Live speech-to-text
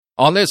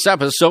On this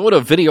episode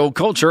of Video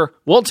Culture,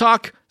 we'll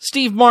talk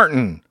Steve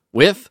Martin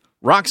with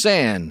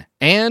Roxanne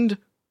and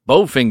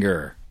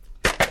BOWFINGER.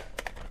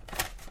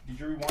 Did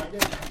you rewind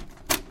it?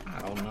 I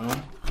don't know.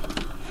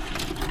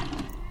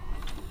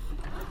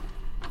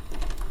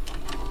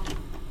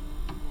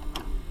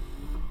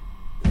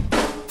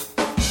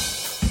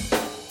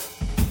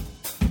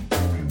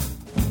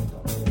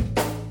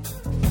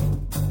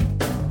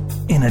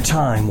 In a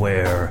time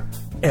where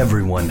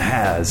everyone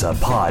has a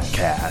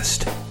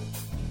podcast.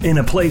 In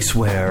a place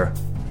where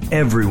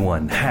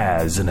everyone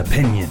has an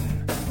opinion.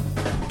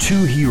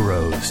 Two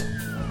heroes,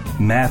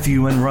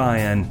 Matthew and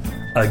Ryan,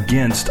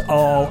 against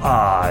all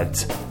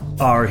odds,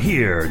 are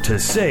here to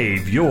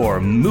save your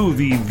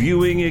movie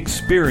viewing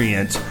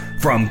experience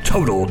from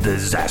total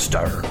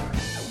disaster.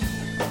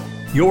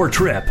 Your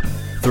trip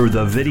through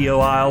the video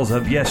aisles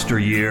of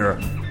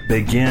yesteryear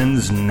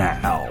begins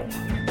now.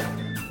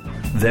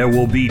 There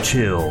will be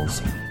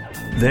chills.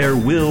 There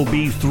will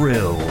be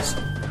thrills.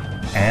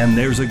 And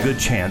there's a good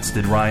chance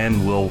that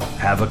Ryan will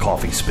have a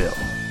coffee spill.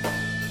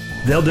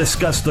 They'll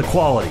discuss the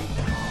quality,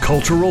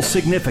 cultural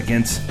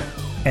significance,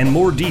 and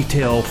more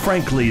detail,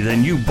 frankly,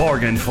 than you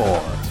bargained for.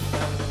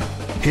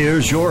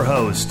 Here's your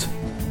host,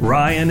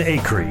 Ryan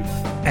Acree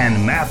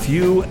and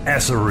Matthew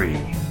Essery.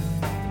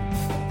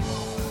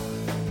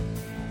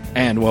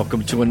 And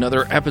welcome to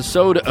another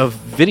episode of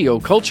Video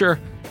Culture.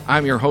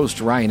 I'm your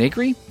host, Ryan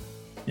Acree.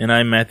 And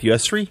I'm Matthew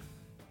Essery.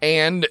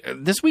 And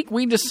this week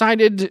we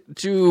decided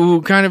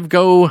to kind of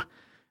go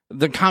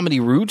the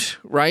comedy route,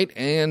 right?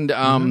 And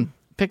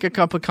pick a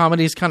couple of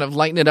comedies, kind of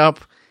lighten it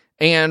up.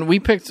 And we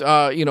picked,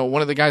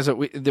 one of the guys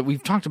that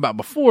we've talked about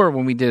before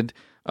when we did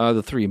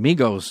the Three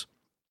Amigos.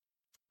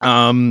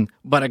 But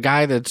a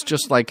guy that's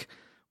just like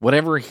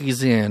whatever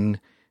he's in,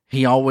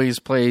 he always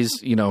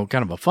plays, kind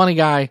of a funny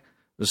guy.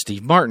 The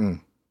Steve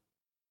Martin.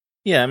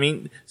 Yeah, I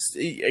mean,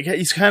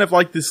 he's kind of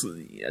like this.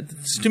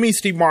 To me,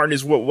 Steve Martin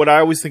is what I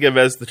always think of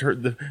as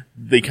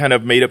the kind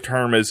of made up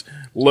term as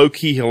low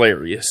key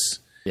hilarious.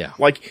 Yeah,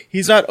 like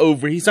he's not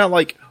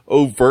like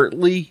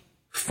overtly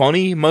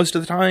funny most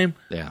of the time.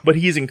 Yeah, but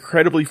he's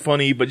incredibly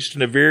funny, but just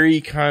in a very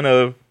kind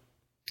of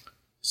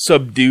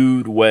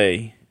subdued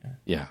way.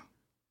 Yeah,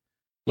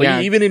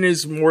 even in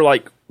his more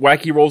like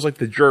wacky roles, like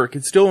The Jerk,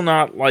 it's still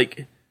not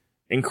like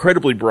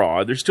incredibly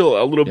broad. There's still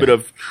a little bit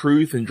of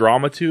truth and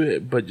drama to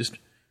it, but just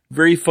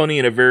very funny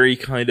in a very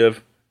kind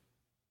of,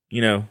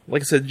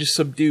 like I said, just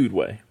subdued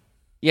way.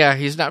 Yeah,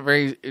 he's not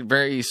very,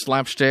 very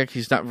slapstick.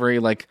 He's not very,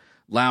 like,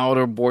 loud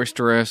or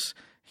boisterous.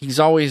 He's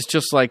always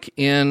just, like,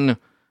 in,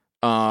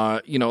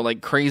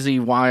 like, crazy,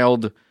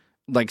 wild,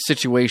 like,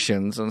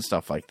 situations and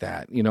stuff like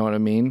that. You know what I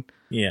mean?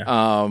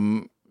 Yeah.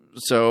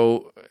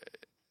 So,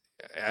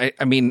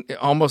 I mean,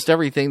 almost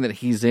everything that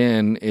he's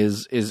in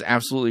is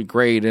absolutely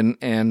great. And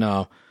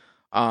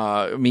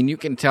I mean, you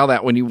can tell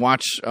that when you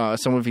watch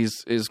some of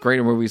his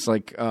greater movies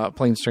like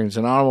Planes, Trains,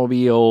 and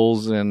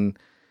Automobiles, and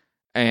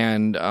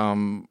in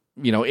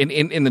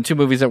the two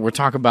movies that we're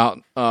talking about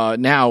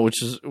now,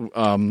 which is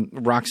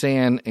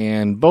Roxanne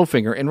and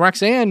BOWFINGER. And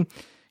Roxanne,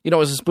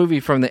 is this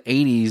movie from the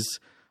 80s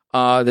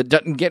that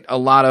doesn't get a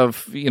lot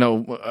of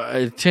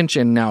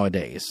attention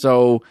nowadays.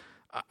 So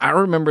I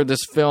remember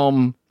this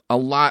film a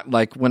lot,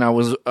 like when I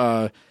was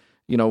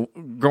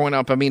growing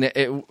up. I mean,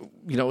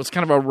 it's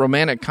kind of a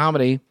romantic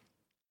comedy.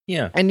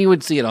 Yeah, and you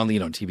would see it on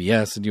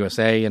TBS and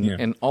USA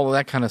and all of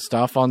that kind of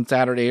stuff on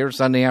Saturday or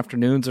Sunday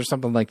afternoons or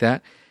something like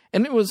that.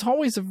 And it was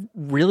always a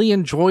really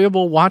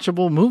enjoyable,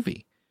 watchable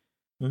movie.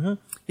 Mm-hmm.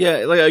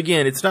 Yeah, like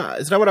again, it's not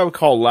what I would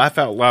call laugh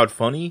out loud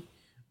funny,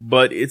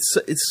 but it's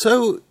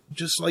so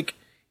just like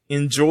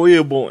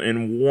enjoyable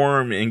and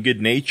warm and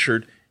good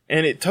natured,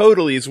 and it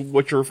totally is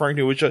what you're referring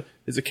to, which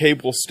is a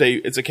cable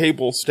It's a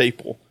cable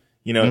staple.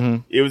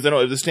 It was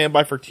a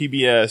standby for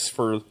TBS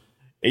for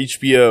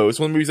HBO. It's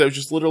one of the movies that was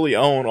just literally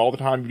on all the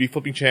time. You'd be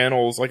flipping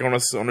channels like on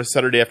a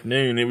Saturday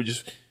afternoon. It would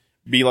just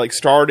be like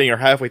starting or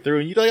halfway through,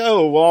 and you'd be like,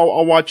 "Oh, well,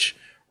 I'll watch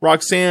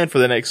Roxanne for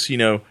the next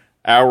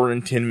hour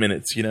and 10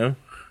 minutes."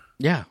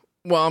 Yeah.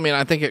 Well, I mean,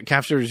 I think it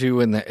captures you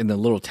in the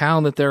little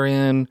town that they're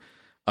in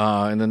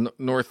the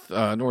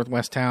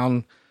northwest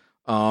town,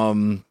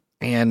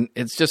 and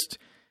it's just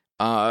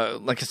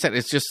like I said,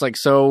 it's just like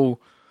so.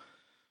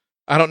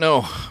 I don't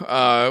know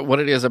what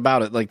it is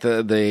about it, like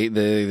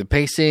the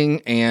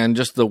pacing and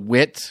just the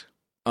wit.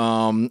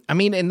 I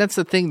mean, and that's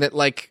the thing that,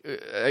 like,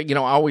 I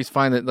always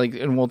find that, like,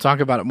 and we'll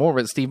talk about it more,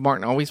 but Steve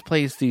Martin always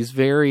plays these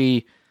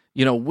very,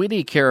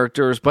 witty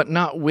characters, but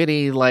not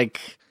witty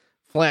like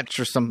Fletch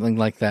or something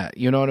like that.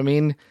 You know what I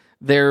mean?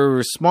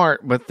 They're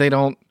smart, but they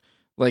don't,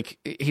 like,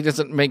 he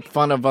doesn't make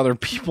fun of other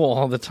people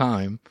all the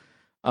time.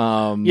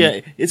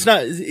 It's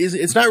not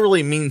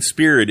really mean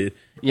spirited.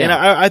 Yeah,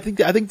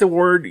 and I think the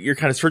word you're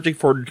kind of searching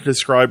for to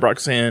describe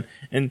Roxanne,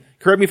 and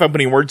correct me if I'm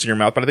putting words in your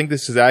mouth, but I think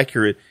this is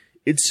accurate.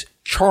 It's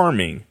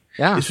charming.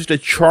 Yeah, it's just a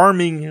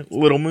charming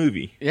little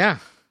movie. Yeah,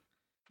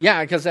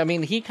 because I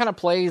mean, he kind of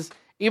plays.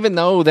 Even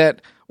though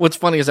that, what's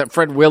funny is that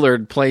Fred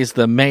Willard plays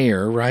the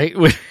mayor, right?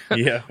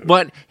 Yeah,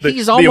 but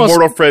he's the almost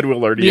immortal Fred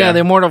Willard. Yeah, the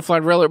immortal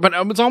Fred Willard. But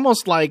it's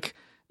almost like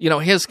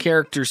his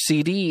character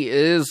CD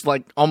is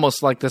like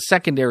almost like the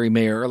secondary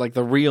mayor, like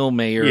the real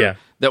mayor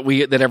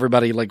that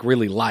everybody like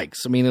really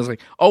likes. I mean, it's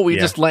like, we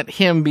just let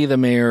him be the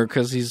mayor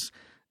because he's,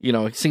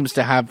 he seems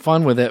to have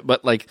fun with it.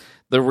 But like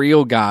the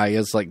real guy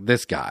is like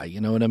this guy,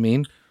 you know what I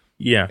mean?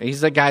 Yeah.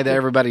 He's the guy that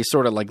everybody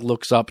sort of like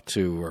looks up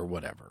to or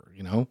whatever,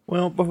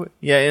 Well,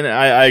 and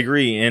I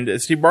agree.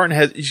 And Steve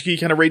Martin he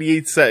kind of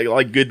radiates that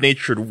like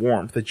good-natured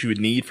warmth that you would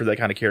need for that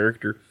kind of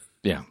character.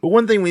 Yeah. But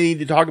one thing we need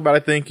to talk about,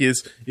 I think,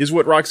 is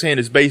what Roxanne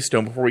is based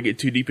on before we get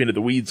too deep into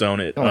the weeds on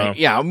it.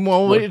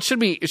 It should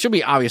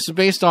be obvious. It's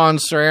based on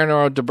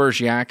Cyrano de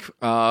Bergerac,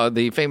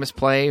 the famous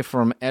play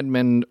from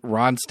Edmund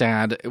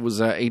Rodstad. It was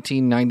a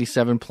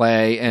 1897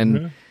 play,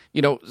 and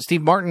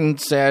Steve Martin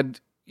said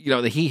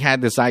that he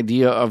had this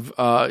idea of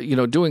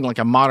doing like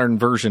a modern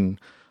version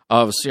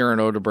of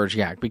Cyrano de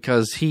Bergerac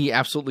because he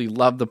absolutely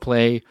loved the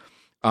play.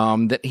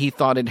 That he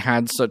thought it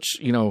had such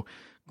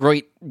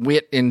great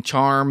wit and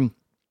charm.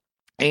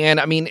 And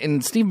I mean,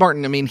 and Steve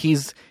Martin, I mean, he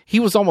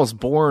was almost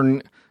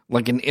born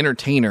like an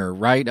entertainer,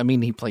 right? I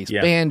mean, he plays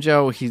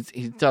banjo. He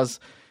does,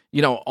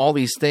 all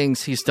these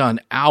things. He's done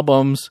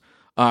albums,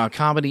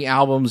 comedy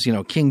albums,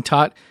 King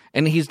Tut,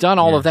 and he's done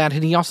all of that.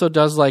 And he also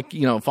does like,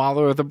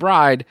 Father of the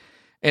Bride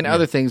and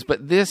other things.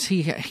 But this,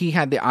 he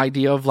had the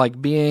idea of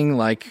like being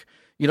like,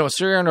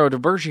 Cyrano de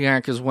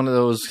Bergerac is one of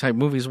those type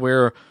movies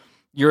where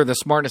you're the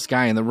smartest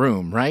guy in the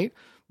room, right?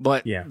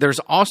 But there's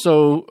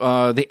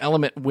also the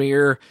element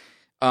where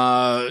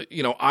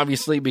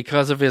obviously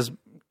because of his,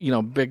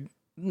 big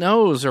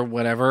nose or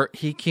whatever,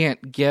 he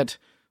can't get,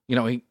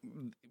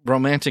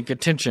 romantic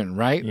attention,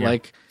 right? Yeah.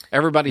 Like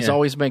everybody's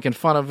always making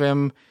fun of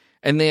him.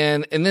 And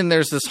then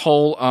there's this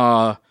whole,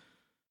 what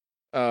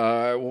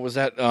was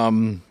that?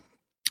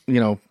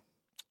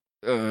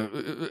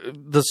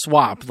 The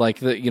swap, like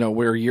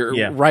where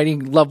you're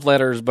writing love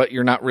letters, but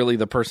you're not really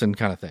the person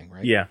kind of thing,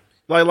 right? Yeah.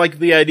 Like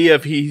the idea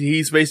of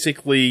he's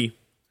basically,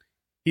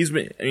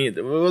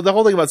 the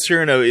whole thing about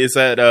Cyrano is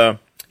that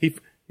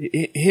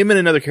him and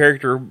another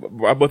character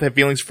both have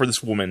feelings for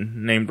this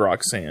woman named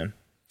Roxanne.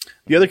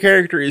 The other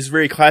character is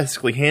very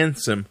classically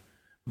handsome,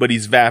 but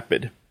he's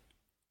vapid.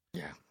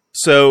 Yeah.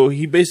 So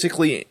he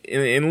basically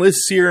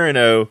enlists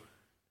Cyrano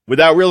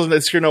without realizing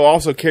that Cyrano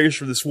also cares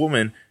for this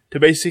woman to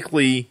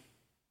basically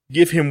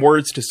give him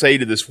words to say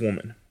to this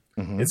woman.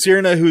 Mm-hmm. And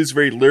Cyrano, who's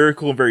very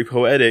lyrical and very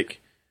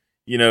poetic,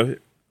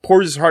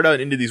 pours his heart out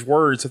into these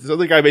words that this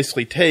other guy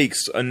basically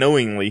takes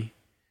unknowingly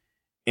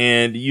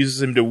and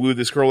uses him to woo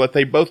this girl that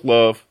they both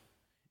love.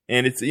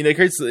 And it's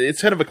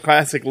kind of a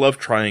classic love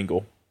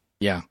triangle.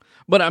 Yeah.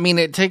 But I mean,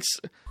 it takes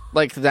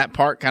like that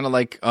part kind of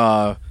like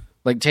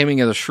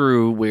Taming of the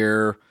Shrew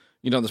where,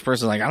 this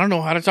person's like, I don't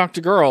know how to talk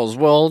to girls.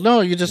 Well,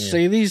 no, you just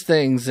say these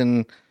things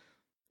and,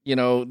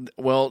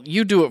 well,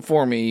 you do it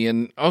for me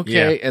and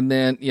okay. Yeah. And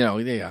then,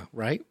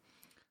 right.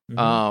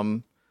 Mm-hmm.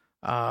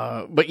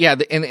 But yeah,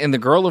 and the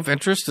girl of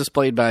interest is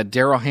played by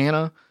Daryl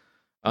Hannah.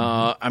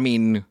 I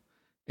mean,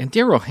 and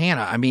Daryl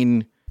Hannah, I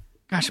mean,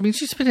 gosh, I mean,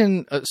 she's been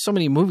in so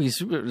many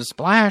movies,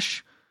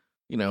 Splash,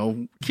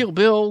 Kill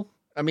Bill.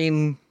 I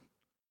mean,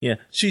 yeah,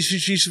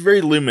 she's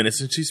very luminous,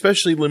 and she's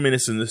especially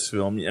luminous in this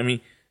film. I mean,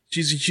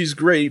 she's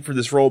great for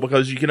this role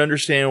because you can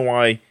understand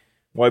why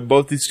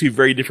both these two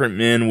very different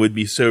men would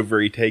be so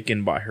very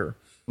taken by her.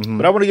 Mm-hmm.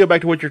 But I want to go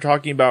back to what you're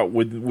talking about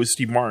with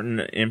Steve Martin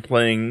and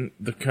playing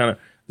the kind of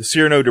the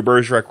Cyrano de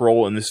Bergerac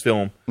role in this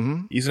film.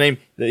 Mm-hmm.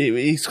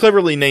 He's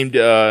cleverly named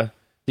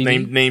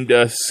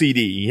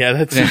CD. Yeah,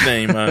 that's his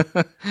name.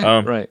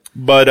 Right.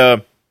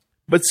 But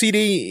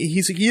CD, he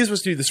is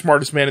supposed to be the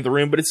smartest man in the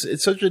room, but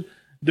it's such a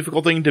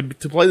difficult thing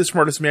to play the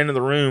smartest man in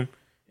the room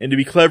and to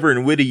be clever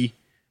and witty,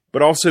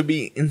 but also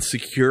be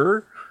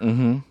insecure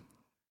and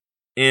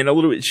a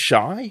little bit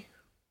shy.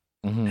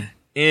 Mm-hmm.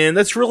 And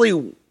that's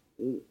really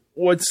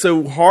what's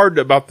so hard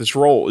about this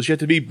role is you have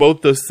to be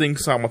both those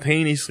things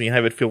simultaneously and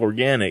have it feel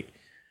organic.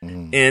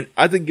 And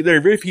I think there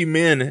are very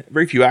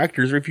few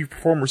actors, very few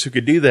performers who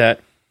could do that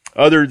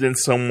other than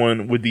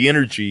someone with the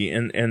energy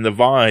and the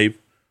vibe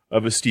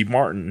of a Steve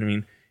Martin. I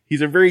mean,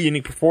 he's a very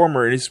unique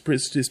performer and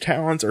his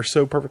talents are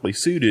so perfectly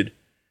suited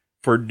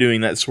for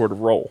doing that sort of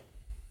role.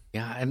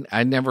 Yeah, and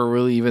I never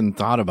really even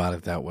thought about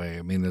it that way.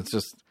 I mean, that's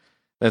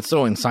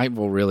so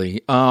insightful,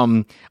 really.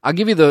 I'll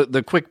give you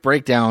the quick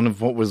breakdown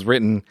of what was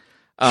written.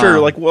 Sure,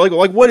 like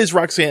what is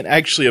Roxanne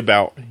actually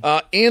about?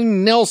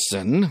 Ann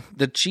Nelson,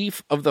 the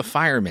chief of the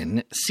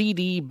firemen,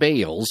 C.D.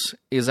 Bales,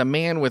 is a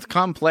man with a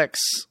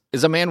complex.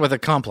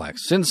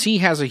 Since he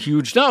has a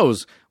huge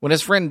nose, when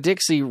his friend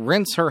Dixie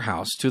rents her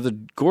house to the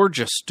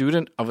gorgeous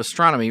student of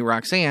astronomy,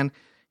 Roxanne,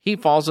 he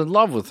falls in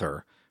love with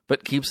her,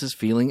 but keeps his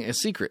feeling a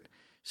secret.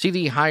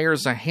 C.D.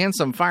 hires a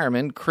handsome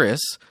fireman,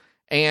 Chris,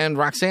 and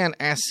Roxanne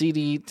asks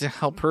C.D. to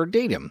help her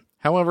date him.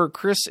 However,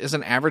 Chris is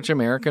an average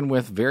American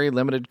with very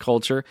limited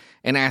culture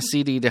and asks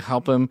CD to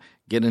help him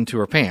get into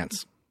her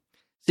pants.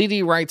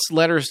 CD writes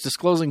letters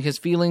disclosing his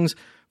feelings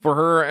for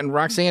her, and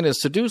Roxanne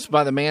is seduced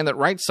by the man that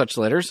writes such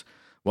letters.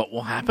 What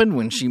will happen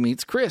when she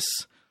meets Chris?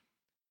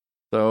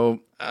 So,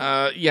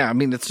 yeah, I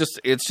mean, it's just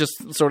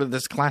sort of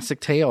this classic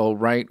tale,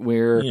 right?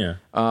 Where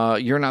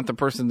you're not the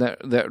person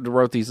that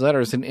wrote these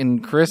letters,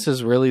 and Chris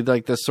is really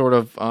like this sort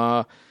of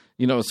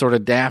sort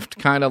of daft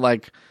kind of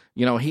like,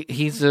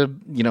 he's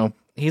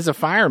a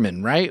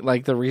fireman, right?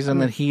 Like the reason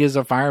that he is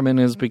a fireman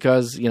is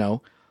because he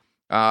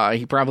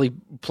probably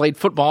played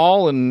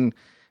football and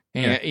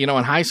in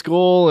high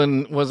school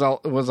and was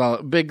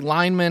a big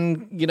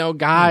lineman,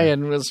 guy,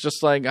 and was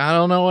just like, I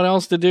don't know what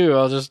else to do.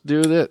 I'll just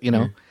do this,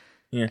 Yeah.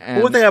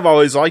 Well, one thing I've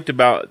always liked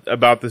about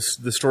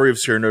the story of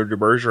Cyrano de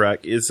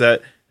Bergerac is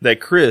that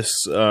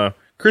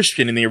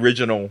Christian in the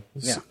original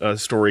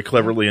story,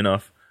 cleverly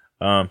enough,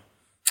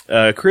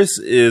 Chris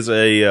is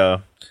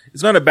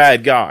is not a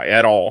bad guy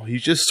at all.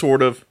 He's just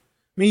sort of,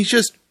 he's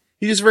just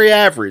very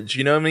average.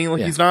 You know what I mean?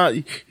 Like he's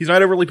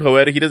not overly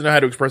poetic. He doesn't know how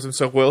to express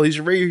himself well. He's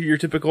your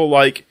typical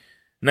like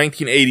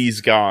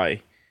 1980s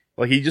guy.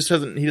 Like he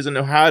doesn't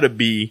know how to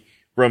be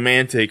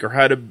romantic or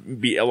how to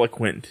be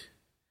eloquent.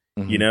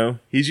 Mm-hmm.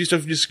 He's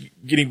just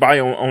getting by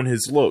on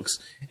his looks.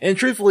 And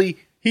truthfully,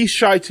 he's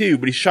shy too,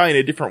 but he's shy in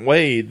a different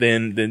way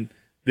than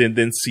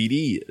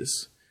CD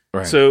is.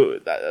 Right. So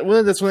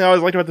that's something I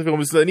always liked about the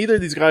film is that neither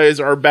of these guys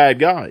are bad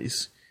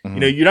guys.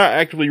 Mm-hmm. You're not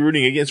actively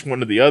rooting against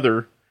one or the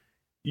other.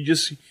 You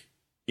just,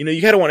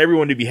 you kind of want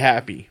everyone to be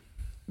happy.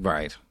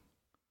 Right.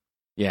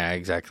 Yeah,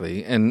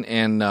 exactly.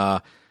 And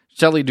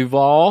Shelley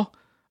Duvall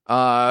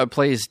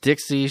plays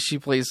Dixie. She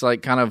plays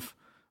like kind of,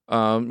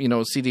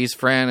 CD's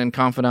friend and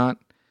confidant.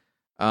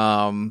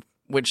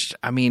 Which,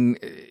 I mean,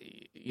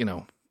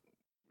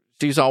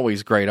 she's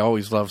always great. I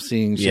always love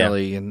seeing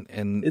Shelley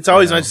and it's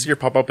always nice to see her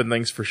pop up in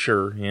things for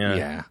sure. Yeah.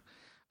 Yeah.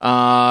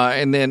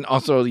 And then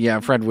also,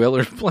 Fred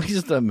Willard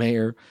plays the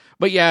mayor.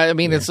 But I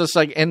mean, it's just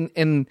like,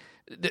 and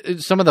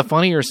some of the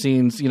funnier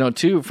scenes,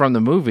 too, from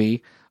the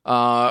movie,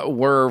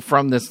 were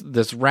from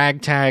this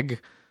ragtag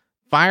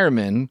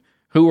firemen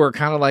who were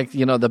kind of like,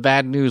 the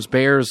bad news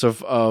bears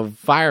of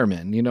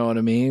firemen. You know what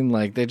I mean?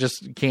 Like they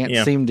just can't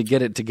seem to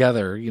get it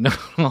together,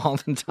 all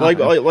the time.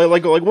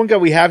 Like one guy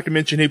we have to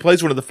mention who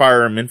plays one of the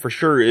firemen for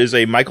sure is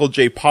a Michael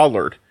J.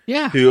 Pollard.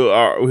 Yeah. Who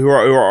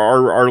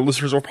our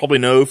listeners will probably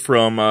know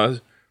from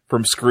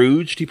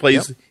Scrooge. He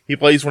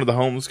plays one of the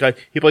homeless guy.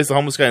 He plays the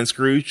homeless guy in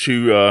Scrooge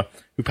who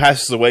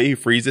passes away, who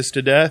freezes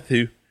to death,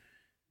 who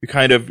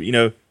kind of,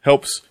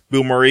 helps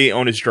Bill Murray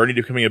on his journey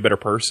to becoming a better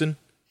person.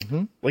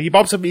 Mm-hmm. Like he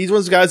pops up, he's one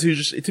of those guys who's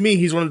just, to me,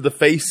 he's one of the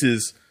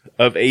faces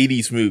of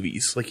 80s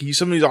movies. Like he's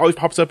somebody who always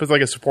pops up as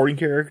like a supporting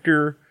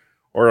character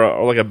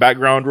or like a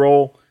background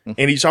role,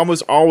 and he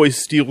almost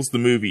always steals the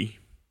movie.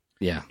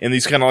 Yeah. In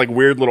these kind of like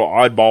weird little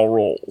oddball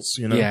roles,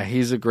 Yeah,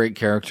 he's a great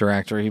character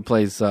actor. He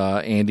plays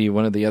Andy,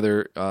 one of the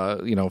other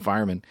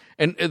firemen.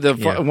 And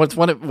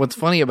what's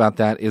funny about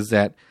that is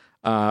that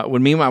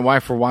when me and my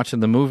wife were watching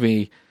the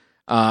movie,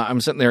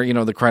 I'm sitting there,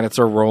 the credits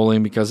are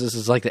rolling because this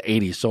is like the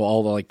 80s, so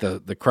all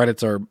the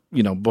credits are,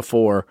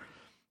 before.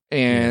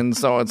 And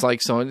so it's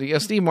like,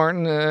 Steve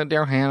Martin,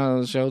 Daryl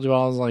Hannah, Shelley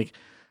Duvall is like,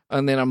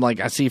 and then I'm like,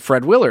 I see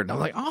Fred Willard. And I'm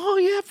like, oh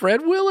yeah,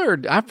 Fred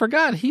Willard. I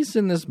forgot he's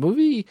in this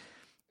movie.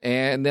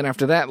 And then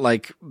after that,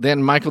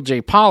 then Michael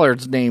J.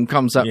 Pollard's name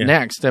comes up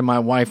next, and my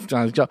wife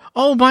goes,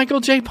 "Oh, Michael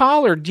J.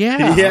 Pollard,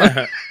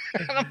 yeah,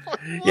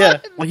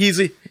 yeah, Well, he's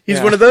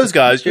one of those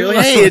guys. You're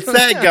like, hey, it's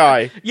that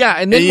guy, yeah."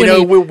 And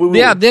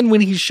then then when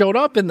he showed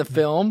up in the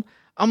film,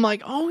 I'm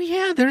like, "Oh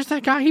yeah, there's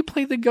that guy. He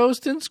played the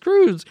ghost in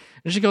Scrooge."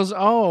 And she goes,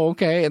 "Oh,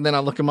 okay." And then I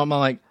look him up. I'm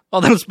like,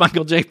 "Oh, that was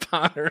Michael J.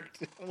 Pollard."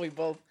 we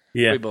both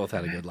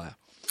had a good laugh.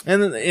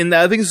 And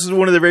I think this is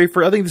one of the very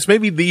first. I think this may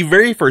be the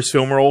very first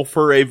film role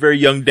for a very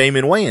young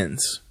Damon Wayans.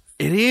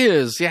 It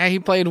is, yeah. He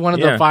played one of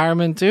the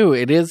firemen too.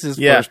 It is his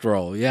first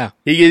role. Yeah,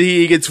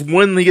 he gets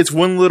one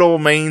little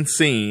main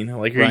scene,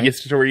 like where he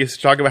gets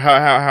to talk about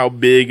how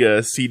big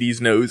CD's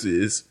nose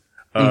is.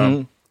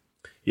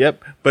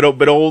 Yep, but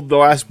the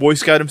last Boy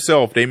Scout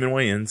himself, Damon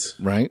Wayans.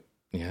 Right.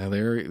 Yeah,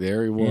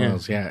 there he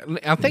was. Yeah,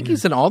 I think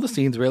he's in all the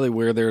scenes really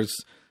where there's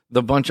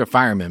the bunch of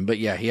firemen, but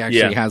he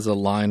actually has a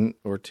line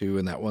or two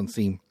in that one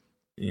scene.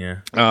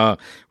 Yeah.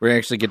 We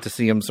actually get to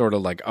see him sort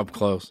of like up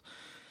close.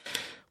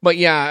 But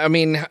I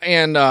mean,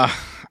 and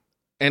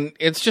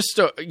it's just,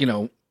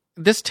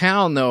 this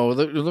town though,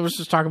 let's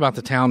just talk about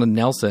the town of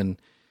Nelson.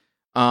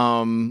 It's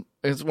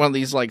one of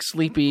these like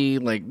sleepy,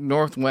 like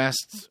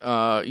Northwest,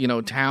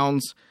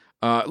 towns.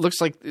 It looks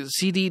like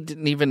CD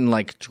didn't even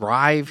like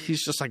drive.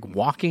 He's just like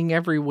walking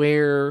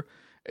everywhere.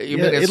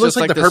 It looks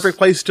like the perfect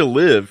place to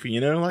live,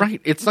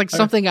 right. It's like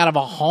something out of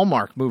a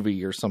Hallmark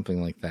movie or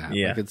something like that.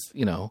 Yeah. Like it's,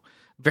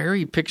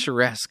 very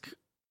picturesque.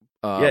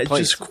 It's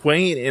place. Just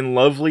quaint and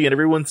lovely, and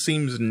everyone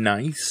seems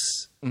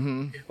nice.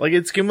 Mm-hmm. Like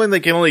it's something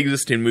that can only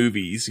exist in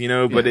movies,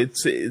 but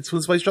it's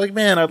one place you're like,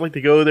 man, I'd like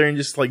to go there and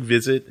just like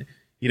visit,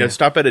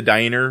 stop at a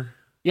diner.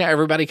 Yeah.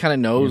 Everybody kind of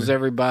knows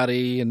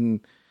everybody and,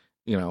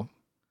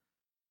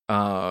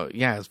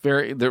 it's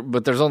very,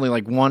 but there's only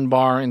like one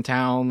bar in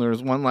town.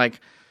 There's one like,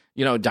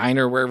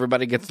 diner where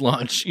everybody gets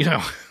lunch,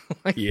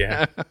 But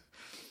it's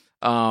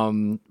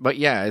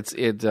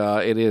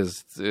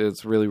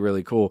really,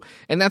 really cool.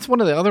 And that's one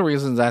of the other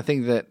reasons I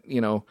think that,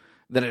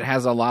 that it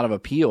has a lot of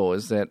appeal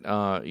is that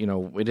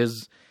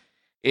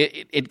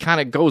it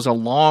kind of goes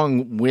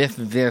along with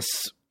this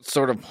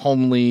sort of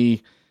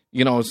homely,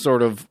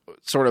 sort of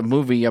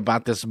movie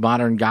about this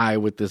modern guy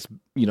with this,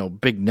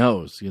 big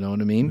nose. You know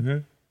what I mean? Mm-hmm.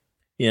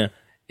 Yeah.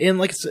 And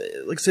like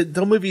I said,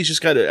 the movie's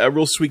just got a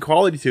real sweet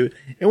quality to it.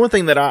 And one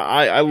thing that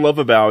I love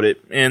about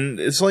it, and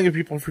it's something that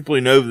people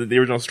frequently know the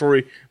original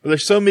story, but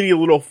there's so many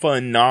little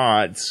fun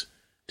nods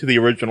to the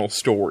original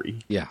story.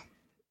 Yeah.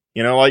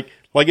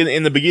 Like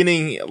in the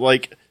beginning,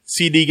 like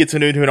CD gets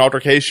into an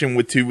altercation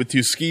with two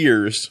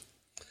skiers.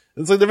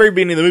 It's like the very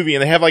beginning of the movie,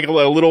 and they have like a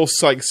little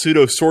like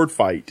pseudo sword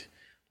fight,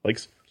 like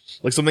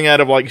something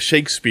out of like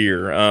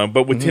Shakespeare,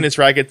 but with tennis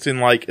rackets and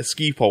like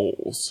ski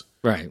poles,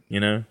 right?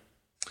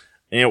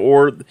 And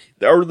or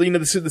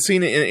the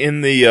scene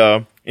in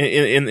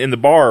the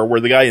bar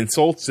where the guy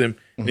insults him,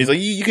 and he's like,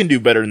 "You can do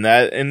better than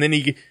that," and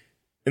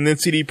then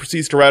CD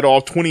proceeds to rattle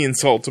off 20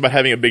 insults about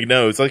having a big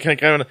nose, like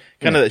kind of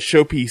that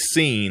showpiece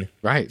scene,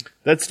 right?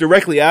 That's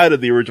directly out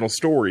of the original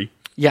story.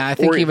 Yeah, I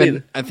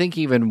think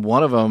even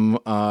one of them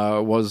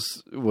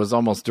was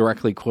almost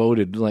directly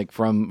quoted, like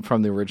from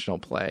the original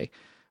play.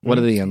 One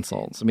of the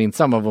insults. I mean,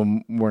 some of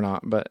them were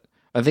not, but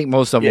I think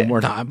most of them were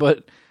not.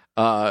 But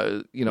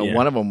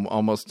one of them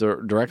almost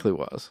directly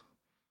was.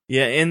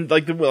 Yeah, and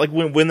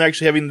when they're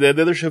actually having the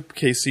other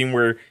showcase scene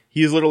where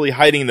he's literally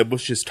hiding in the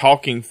bushes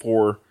talking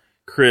for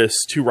Chris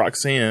to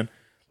Roxanne,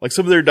 like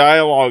some of their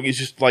dialogue is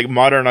just like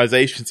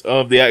modernizations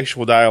of the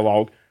actual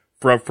dialogue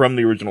from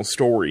the original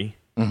story.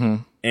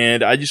 Mm-hmm.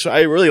 And I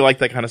really like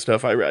that kind of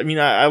stuff.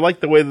 I like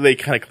the way that they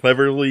kind of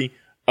cleverly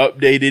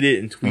updated it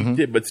and tweaked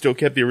it, but still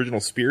kept the original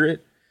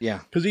spirit.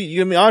 Yeah, because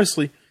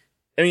honestly,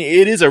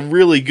 it is a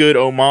really good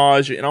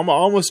homage and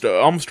almost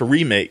a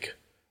remake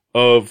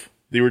of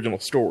the original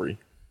story.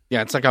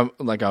 Yeah, it's like a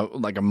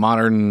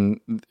modern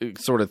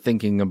sort of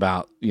thinking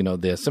about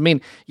this. I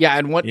mean, yeah,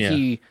 and what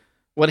he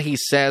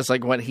says,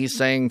 like what he's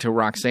saying to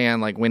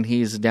Roxanne, like when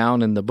he's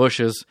down in the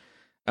bushes,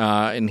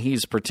 and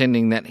he's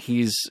pretending that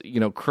he's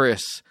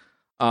Chris.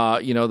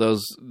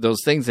 Those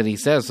things that he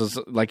says is,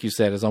 like you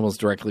said, is almost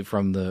directly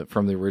from the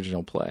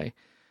original play.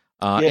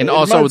 And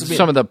also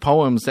some of the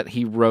poems that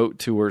he wrote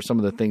to her, some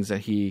of the things that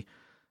he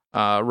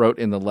wrote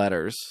in the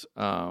letters,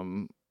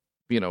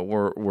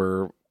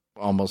 were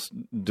almost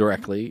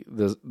directly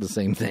the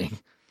same thing.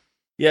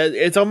 Yeah,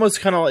 it's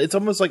almost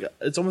almost a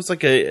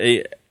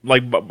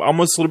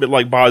little bit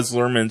like Baz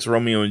Luhrmann's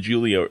Romeo and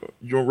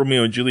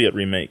Juliet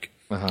remake,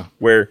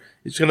 where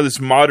it's kind of this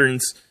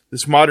modern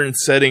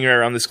setting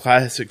around this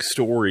classic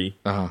story.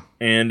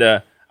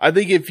 And I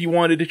think if you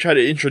wanted to try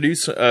to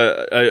introduce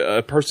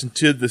a person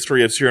to the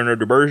story of Cyrano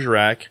de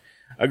Bergerac,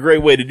 a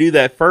great way to do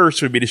that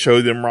first would be to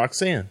show them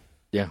Roxanne.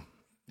 Yeah.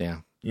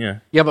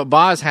 But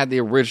Boz had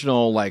the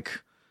original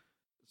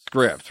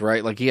script,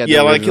 right? Like he had he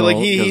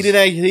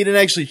didn't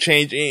actually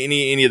change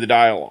any of the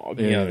dialogue.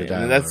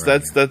 And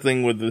that's the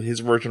thing with his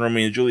version of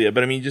Romeo and Juliet.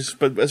 But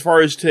as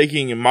far as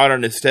taking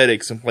modern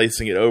aesthetics and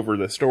placing it over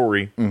the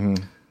story.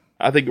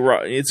 I think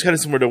it's kind of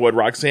similar to what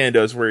Roxanne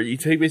does, where you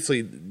take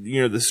basically,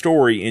 the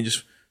story and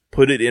just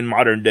put it in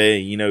modern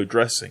day,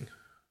 dressing.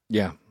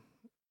 Yeah.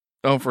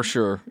 Oh, for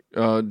sure.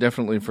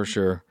 Definitely for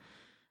sure.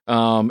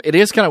 It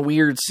is kind of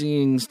weird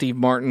seeing Steve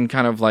Martin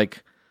kind of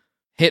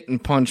hit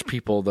and punch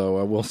people, though,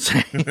 I will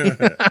say.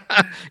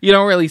 You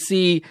don't really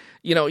see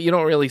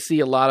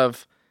a lot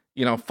of,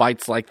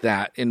 fights like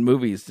that in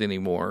movies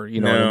anymore.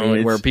 What I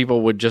mean? Where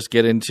people would just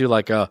get into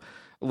a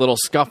little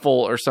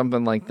scuffle or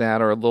something like that,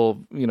 or a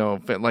little,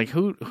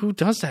 who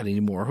does that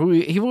anymore? Who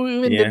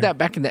even did that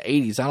back in the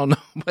 80s? I don't know,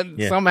 but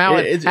somehow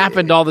it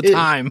happened all the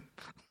time.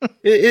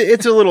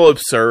 It's a little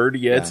absurd,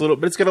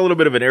 but it's got a little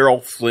bit of an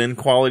Errol Flynn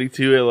quality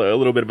to it, a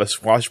little bit of a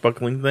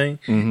swashbuckling thing,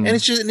 and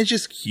it's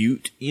just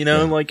cute,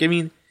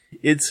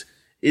 it's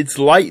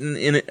light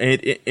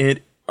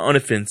and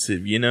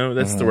unoffensive,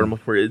 that's the word I'm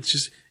looking for.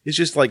 It's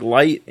just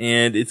light,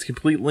 and it's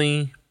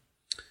completely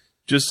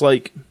just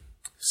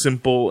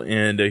simple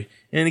and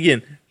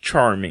again,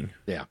 charming.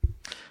 Yeah.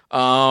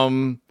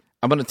 I'm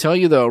going to tell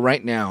you though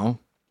right now,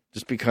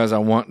 just because I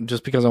want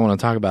to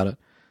talk about it.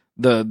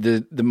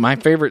 My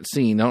favorite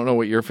scene, I don't know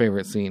what your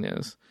favorite scene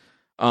is.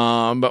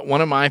 But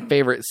one of my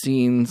favorite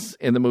scenes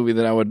in the movie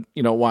that I would,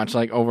 watch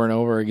over and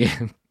over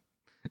again,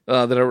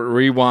 that I would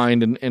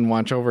rewind and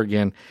watch over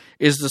again,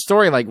 is the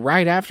story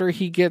right after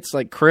he gets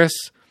Chris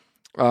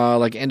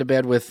into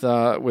bed with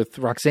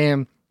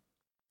Roxanne.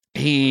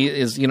 He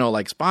is,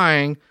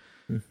 spying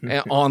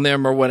on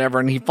them or whatever,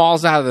 and he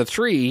falls out of the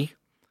tree,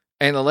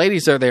 and the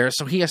ladies are there,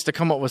 so he has to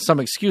come up with some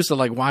excuse of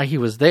why he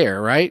was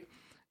there, right?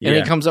 And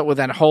he comes up with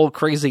that whole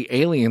crazy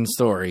alien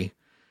story.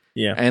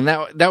 Yeah. And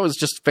that was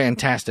just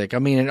fantastic. I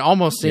mean, it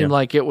almost seemed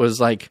like it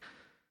was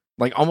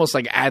almost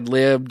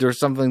ad-libbed or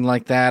something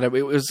like that. It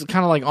was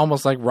kind of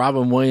almost like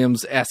Robin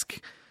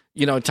Williams-esque,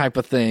 type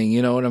of thing.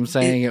 You know what I'm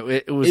saying?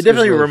 It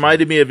definitely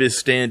reminded me of his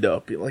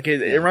stand-up. It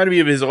reminded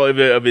me of his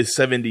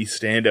 70s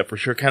stand-up for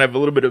sure. Kind of a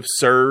little bit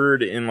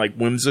absurd and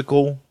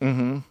whimsical.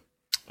 Mm-hmm.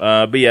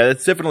 But yeah,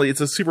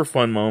 it's a super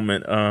fun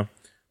moment.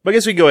 But I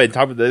guess we can go ahead and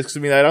talk about this, because, I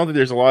mean, I don't think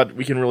there's a lot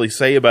we can really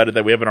say about it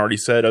that we haven't already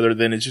said, other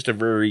than it's just a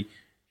very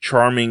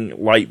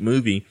charming, light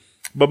movie.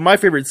 But my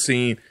favorite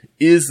scene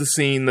is the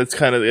scene that's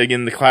kind of,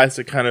 again, the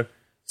classic kind of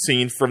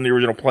scene from the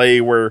original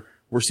play where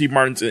Steve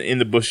Martin's in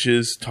the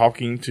bushes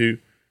talking to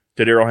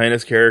Daryl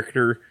Hannah's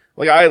character.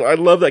 Like, I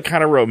love that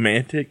kind of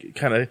romantic,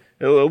 kind of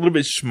a little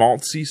bit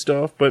schmaltzy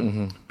stuff, but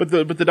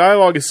the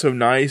dialogue is so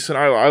nice, and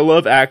I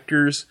love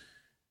actors,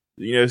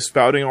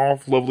 spouting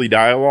off lovely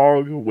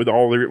dialogue with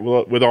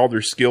all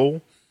their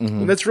skill,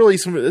 and that's really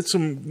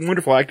some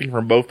wonderful acting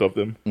from both of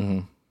them. Mm-hmm.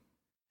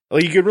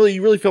 Like, you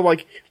really feel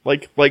like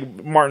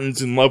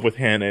Martin's in love with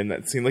Hannah in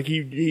that scene. Like,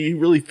 he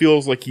really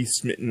feels like he's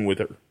smitten with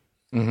her,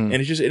 and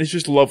it's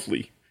just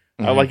lovely.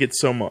 Mm-hmm. I like it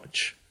so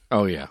much.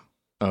 Oh yeah.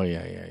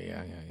 Yeah.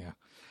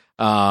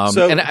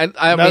 And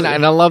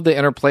I love the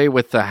interplay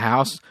with the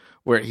house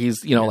where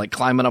he's, like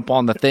climbing up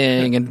on the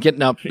thing and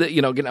getting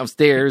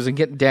upstairs and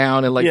getting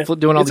down and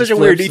doing all these flips. It's such a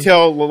weird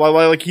detail.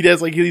 Like he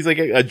does, like he's like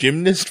a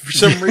gymnast for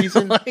some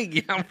reason.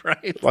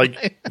 Right.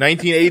 Like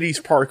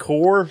 1980s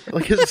parkour.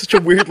 Like, it's such a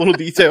weird little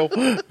detail,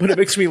 but it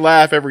makes me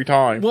laugh every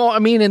time. Well, I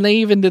mean, and they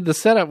even did the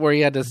setup where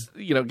he had to,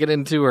 get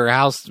into her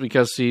house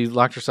because she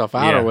locked herself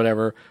out or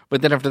whatever.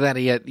 But then after that,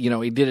 he had,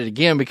 he did it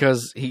again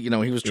because he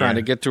was trying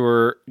to get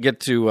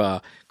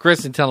to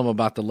Chris and tell him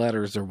about the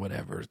letters or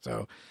whatever.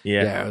 So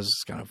it was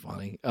just kind of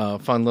funny.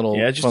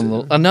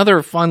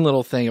 Another fun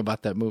little thing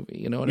about that movie.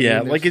 You know what I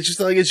mean? Like it's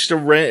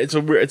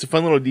a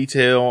fun little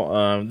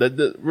detail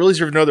that really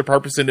serves no other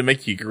purpose than to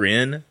make you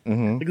grin.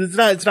 Mm-hmm. Like,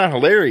 it's not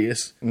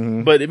hilarious,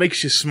 but it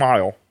makes you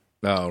smile.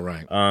 Oh,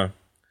 right.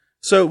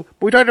 So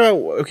we talked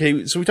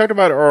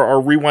about our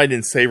rewind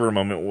and savor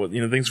moment.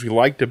 Things we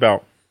liked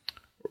about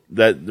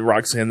that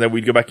Roxanne that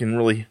we'd go back and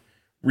really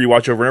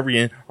rewatch over and over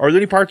again. Are there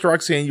any parts of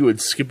Roxanne you would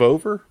skip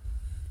over?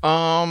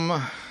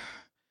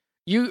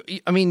 You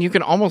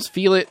can almost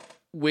feel it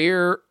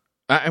where,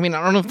 I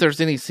don't know if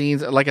there's any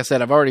scenes, like I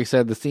said, I've already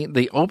said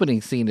the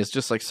opening scene is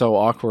just like so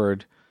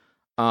awkward.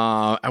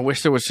 I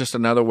wish there was just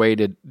another way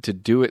to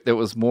do it that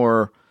was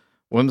more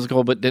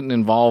whimsical, but didn't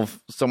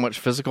involve so much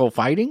physical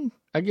fighting,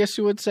 I guess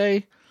you would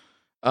say.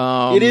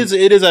 It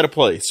is out of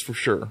place for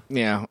sure.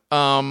 Yeah.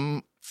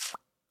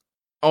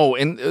 Oh,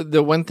 and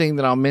the one thing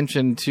that I'll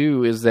mention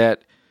too is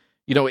that,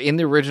 in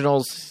the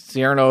originals,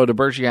 Cyrano de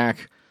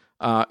Bergerac,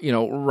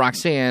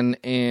 Roxanne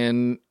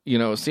and,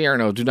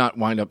 Cyrano do not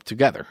wind up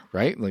together,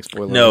 right? Like,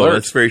 spoiler alert. No,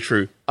 that's very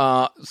true.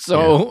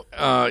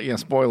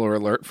 Spoiler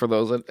alert for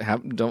those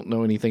that don't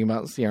know anything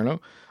about Cyrano.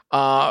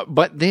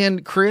 But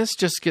then Chris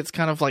just gets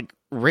kind of like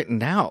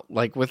written out,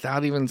 like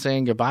without even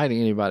saying goodbye to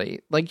anybody.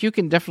 Like, you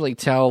can definitely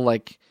tell,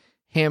 like,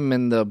 him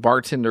and the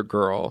bartender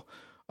girl,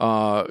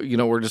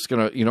 we're just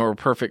gonna, we're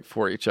perfect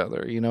for each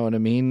other. You know what I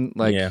mean?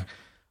 Like,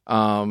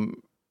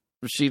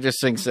 she just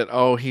thinks that,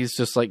 he's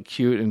just like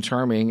cute and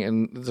charming,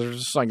 and they're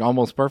just like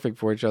almost perfect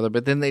for each other.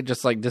 But then they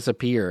just like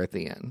disappear at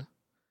the end.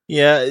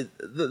 Yeah,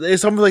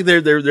 it's something like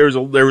there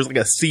was like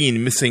a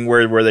scene missing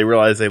where they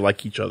realize they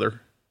like each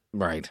other,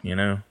 right?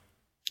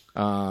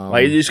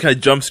 Like, it just kind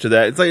of jumps to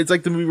that. It's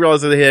like the movie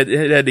realized that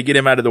they had to get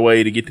him out of the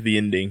way to get to the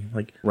ending.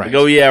 Like, right.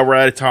 Like, we're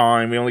out of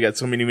time. We only got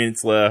so many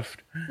minutes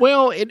left.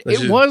 Well, it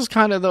was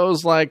kind of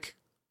those like,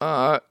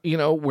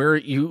 where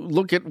you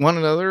look at one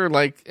another,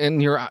 like,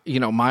 and your,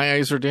 my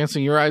eyes are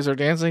dancing, your eyes are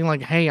dancing.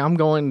 Like, hey, I'm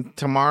going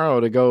tomorrow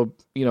to go.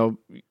 You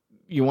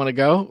want to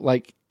go?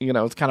 Like,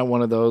 it's kind of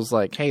one of those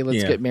like, hey,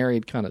 let's get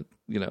married, kind of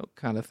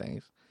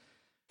things.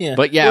 Yeah,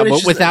 but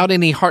without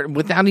any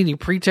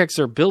pretext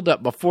or build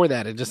up before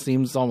that, it just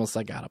seems almost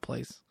like out of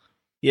place.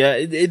 Yeah,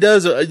 it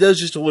does. It does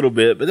just a little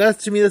bit, but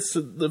that's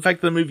the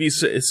fact that the movie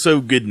is so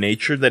good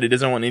natured that it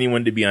doesn't want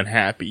anyone to be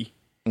unhappy.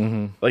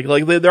 Mm-hmm. Like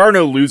there are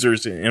no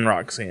losers in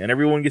Roxanne.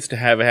 Everyone gets to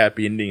have a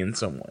happy ending in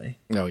some way.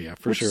 Oh yeah,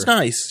 for sure. It's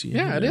nice.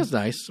 Yeah, it is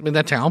nice. I mean,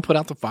 that town put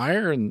out the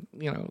fire, and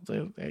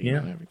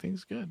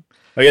everything's good.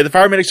 Oh yeah, the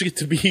firemen actually get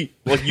to be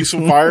like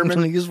useful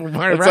firemen.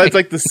 It's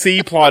like the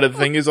C plot of the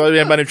thing is all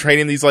about him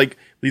training these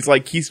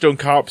Keystone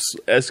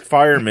Cops-esque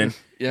firemen.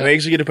 And they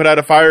actually get to put out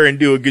a fire and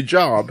do a good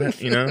job.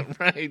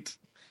 Right.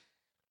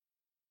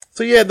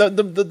 So yeah,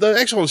 the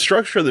actual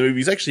structure of the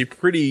movie is actually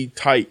pretty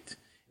tight.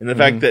 And the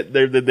fact that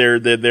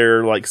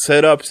they're like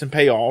setups and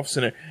payoffs,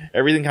 and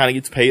everything kind of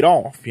gets paid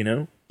off,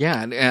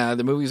 Yeah, and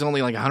the movie's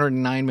only like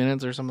 109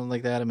 minutes or something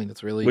like that. I mean,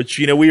 it's really... Which,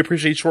 we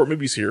appreciate short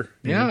movies here.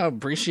 Yeah,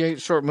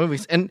 appreciate short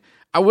movies. And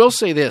I will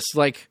say this,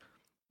 like,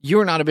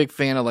 you're not a big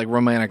fan of, like,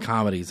 romantic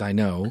comedies, I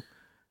know.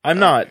 I'm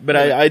not, but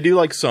I do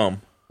like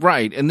some.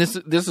 Right, and this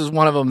is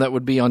one of them that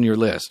would be on your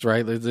list,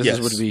 right?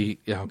 This would be...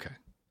 Yeah, okay.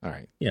 All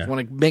right. Yeah. I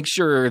want to make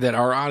sure that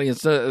our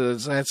audience,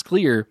 that's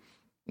clear.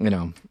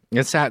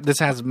 This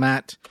has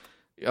Matt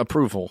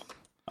approval.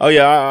 Oh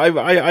yeah,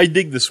 I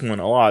dig this one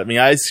a lot. I mean,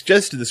 I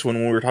suggested this one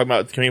when we were talking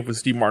about coming up with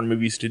Steve Martin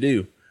movies to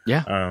do.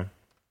 Yeah.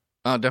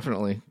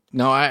 Definitely.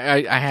 No,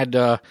 I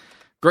had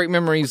great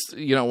memories,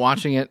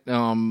 watching it.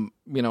 When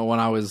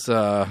I was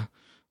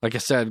like I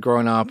said,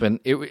 growing up, and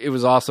it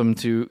was awesome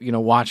to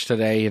watch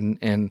today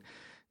and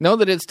know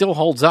that it still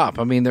holds up.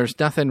 I mean, there's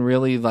nothing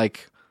really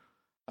like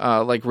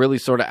like really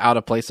sort of out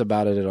of place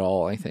about it at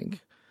all. I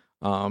think,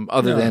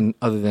 other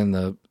than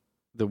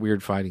the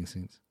weird fighting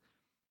scenes.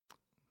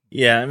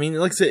 Yeah, I mean,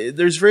 like I said,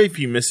 there's very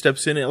few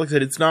missteps in it. Like I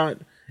said, it's not.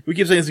 We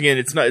keep saying this again.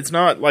 It's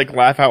not like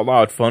laugh out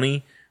loud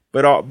funny.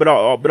 But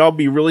I'll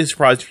be really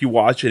surprised if you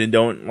watch it and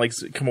don't like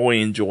come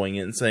away enjoying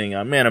it and saying,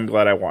 "Man, I'm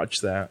glad I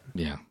watched that."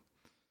 Yeah.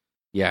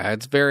 Yeah,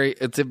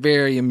 it's a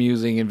very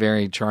amusing and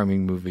very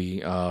charming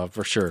movie,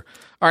 for sure.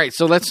 All right,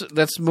 so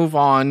let's move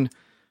on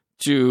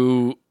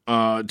to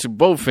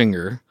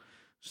Bowfinger.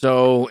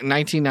 So in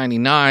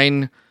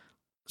 1999,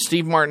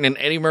 Steve Martin and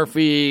Eddie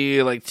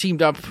Murphy like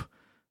teamed up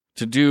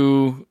to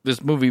do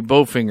this movie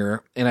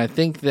Bowfinger, and I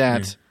think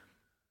that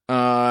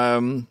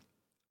I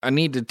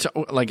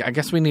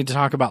guess we need to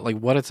talk about like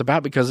what it's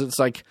about, because it's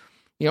like,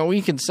 you know,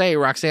 we can say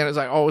Roxanne is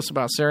like, oh, it's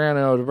about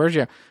Cyrano de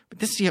Bergerac, but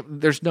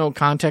there's no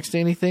context to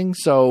anything.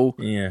 So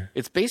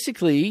it's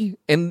basically,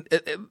 and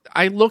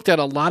I looked at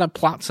a lot of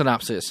plot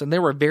synopsis, and they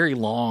were very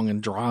long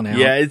and drawn out.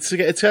 Yeah, it's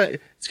kind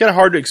of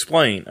hard to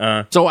explain.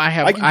 So I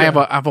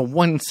have a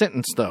one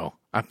sentence though.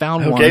 I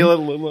found one. Okay,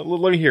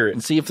 let me hear it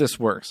and see if this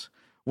works.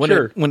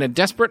 When a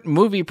desperate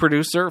movie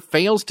producer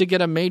fails to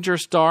get a major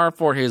star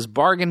for his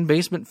bargain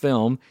basement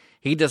film,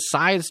 he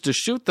decides to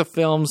shoot the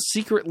film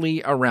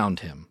secretly around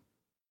him.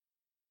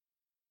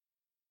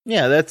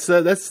 Yeah, that's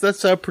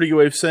a pretty good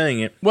way of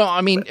saying it. Well,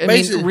 I mean,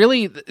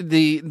 really,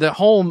 the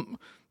whole,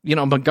 you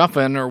know,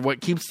 MacGuffin, or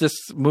what keeps this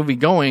movie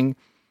going,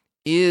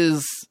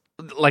 is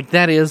like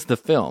that is the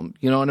film.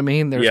 You know what I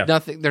mean?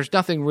 There's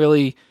nothing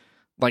really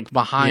like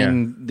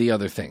behind the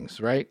other things,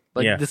 right?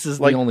 Like this is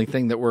the only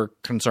thing that we're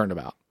concerned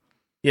about.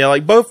 Yeah,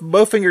 like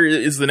Bowfinger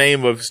is the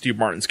name of Steve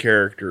Martin's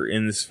character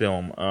in this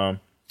film.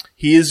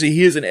 He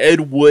is an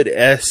Ed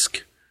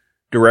Wood-esque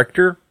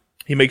director.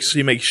 He makes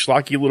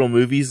schlocky little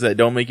movies that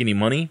don't make any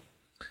money,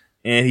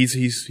 and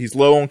he's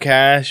low on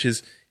cash.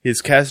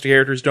 His cast of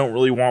characters don't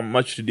really want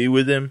much to do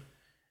with him,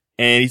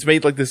 and he's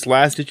made like this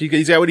last ditch.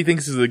 He's got what he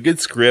thinks is a good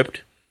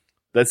script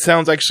that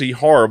sounds actually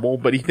horrible,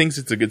 but he thinks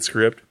it's a good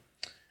script,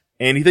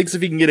 and he thinks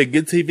if he can get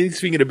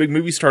a big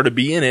movie star to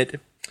be in it,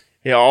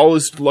 all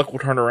his luck will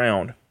turn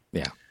around.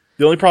 Yeah.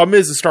 The only problem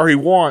is the star he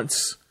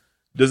wants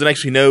doesn't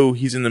actually know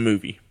he's in the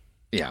movie.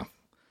 Yeah.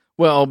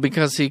 Well,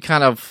 because he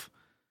kind of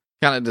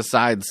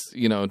decides,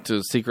 you know,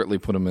 to secretly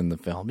put him in the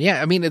film. Yeah,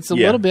 I mean, it's a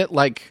little bit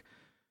like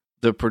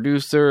the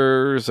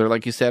producers, or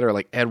like you said, or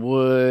like Ed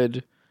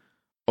Wood,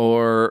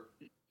 or,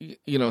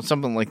 you know,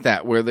 something like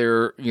that, where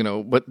they're, you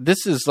know, but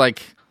this is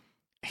like,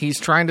 he's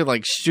trying to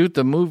like shoot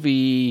the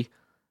movie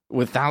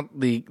without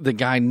the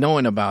guy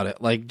knowing about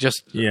it, like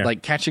just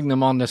like catching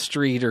them on the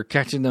street or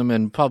catching them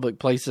in public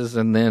places,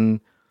 and then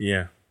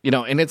you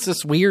know, and it's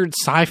this weird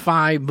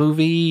sci-fi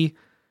movie.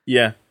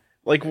 Yeah,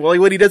 like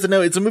what he doesn't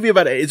know, it's a movie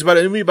about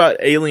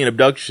alien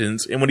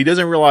abductions, and what he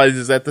doesn't realize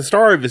is that the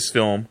star of his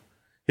film,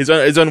 his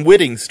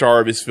unwitting star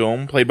of his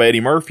film, played by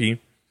Eddie Murphy,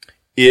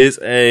 is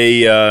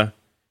a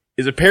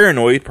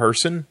paranoid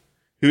person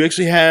who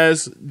actually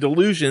has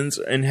delusions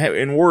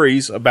and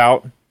worries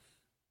about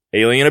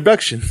alien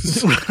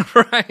abductions.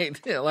 Right.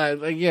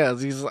 Like,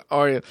 yes, he's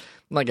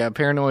like a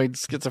paranoid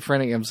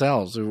schizophrenic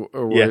himself.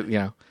 Or you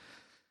know.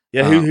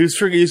 Yeah,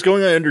 who's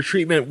going under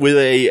treatment with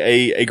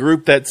a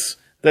group that's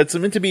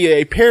meant to be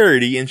a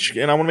parody, and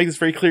I want to make this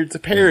very clear, it's a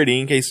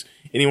parody in case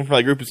anyone from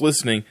that group is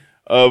listening,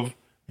 of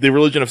the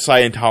religion of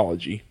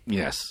Scientology.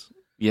 Yes.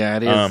 Yeah,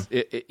 it is.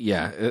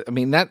 Yeah. I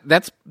mean,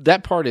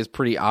 that part is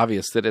pretty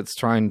obvious that it's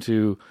trying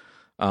to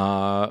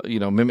you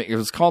know, mimic. It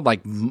was called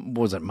like,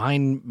 was it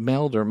Mind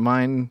Meld or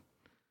Mind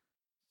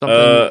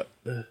something?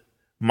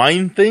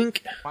 Mind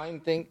Think?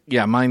 Mind Think?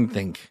 Yeah, Mind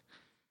Think.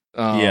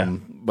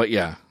 But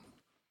yeah.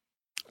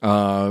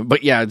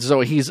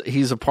 So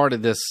he's a part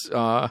of this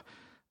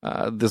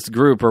this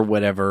group or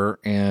whatever,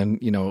 and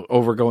you know,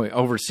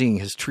 overseeing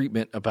his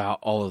treatment about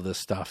all of this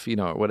stuff, you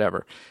know, or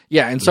whatever.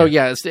 Yeah, and so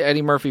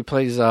Eddie Murphy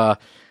plays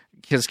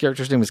his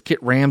character's name is Kit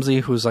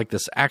Ramsey, who's like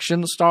this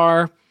action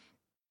star,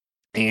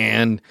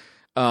 and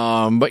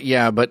Robert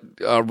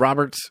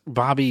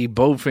Bobby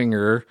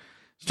Bowfinger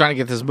is trying to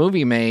get this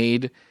movie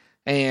made,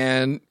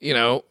 and you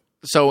know,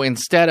 so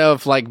instead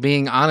of like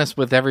being honest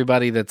with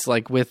everybody that's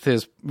like with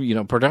his, you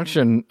know,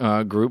 production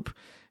group,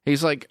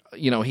 he's like,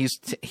 you know,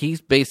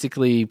 he's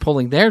basically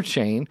pulling their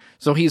chain.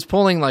 So he's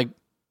pulling like,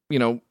 you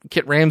know,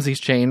 Kit Ramsey's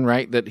chain,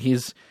 right? That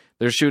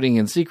they're shooting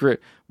in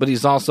secret, but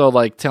he's also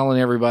like telling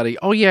everybody,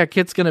 oh yeah,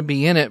 Kit's going to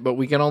be in it, but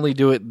we can only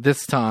do it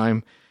this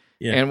time.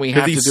 Yeah. And we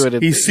have to do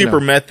it. He's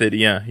super method.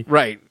 Yeah.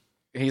 Right.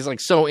 He's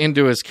like so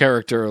into his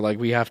character. Like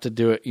we have to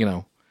do it, you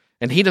know,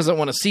 and he doesn't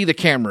want to see the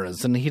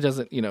cameras, and he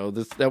doesn't, you know,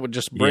 that would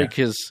just break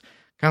his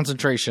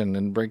concentration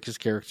and break his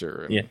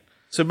character. Yeah.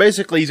 So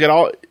basically he's got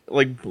all,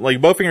 like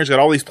Bowfinger's got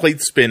all these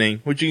plates spinning,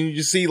 which you can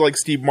just see like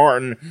Steve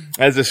Martin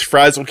as this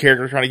frazzled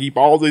character trying to keep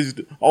all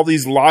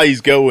these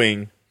lies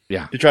going.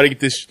 Yeah. To try to get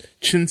this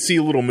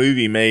chintzy little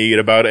movie made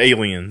about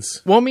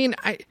aliens. Well, I mean,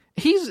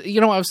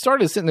 I've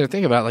started sitting there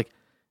thinking about like,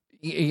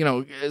 you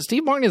know,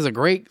 Steve Martin is a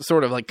great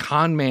sort of like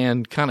con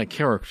man kind of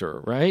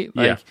character, right?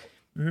 Like,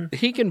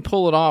 he can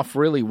pull it off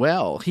really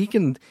well. He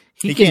can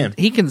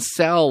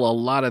sell a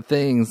lot of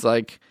things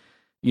like,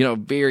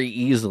 very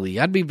easily.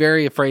 I'd be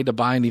very afraid to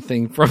buy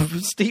anything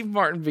from Steve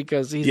Martin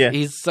because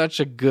he's such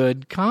a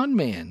good con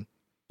man.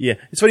 Yeah,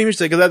 it's funny you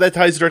say because that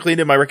ties directly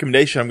into my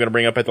recommendation I'm going to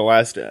bring up at the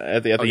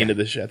end of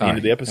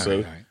the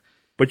episode. All right.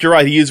 But you're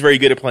right, he is very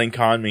good at playing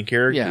con man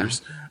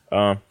characters.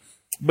 Yeah.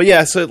 But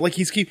yeah, so like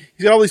he's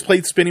got all these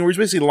plates spinning where he's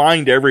basically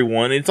lying to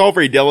everyone. And it's all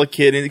very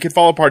delicate and it could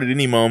fall apart at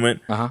any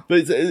moment. Uh-huh.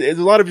 But it's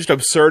a lot of just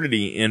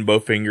absurdity in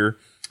Bowfinger.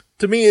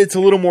 To me, it's a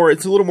little more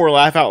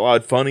laugh out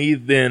loud funny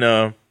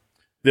than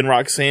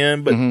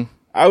Roxanne. But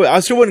I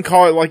still wouldn't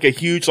call it like a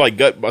huge like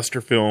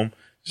gutbuster film.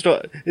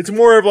 It's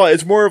more of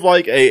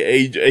like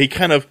a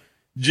kind of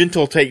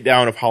gentle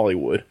takedown of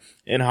Hollywood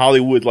and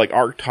Hollywood like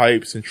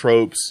archetypes and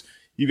tropes.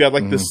 You got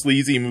like the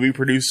sleazy movie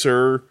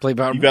producer played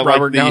by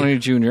Robert Downey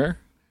Jr.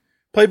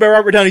 Played by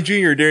Robert Downey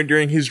Jr.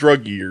 during his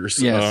drug years.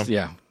 Yes,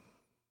 yeah.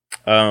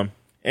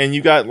 And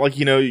you got like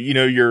your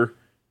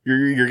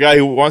guy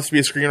who wants to be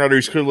a screenwriter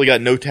who's clearly got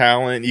no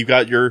talent. You've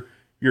got your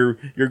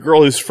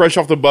girl who's fresh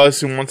off the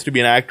bus and wants to be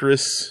an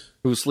actress.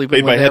 Who's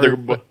sleeping with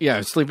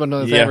sleeping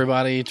with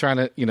everybody, trying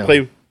to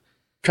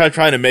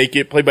trying to make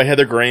it. Played by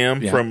Heather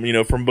Graham from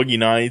Boogie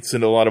Nights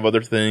and a lot of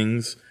other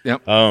things.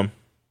 Yep.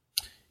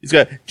 He's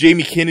got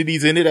Jamie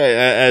Kennedy's in it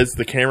as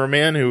the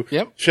cameraman.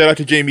 Shout out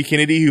to Jamie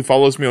Kennedy who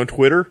follows me on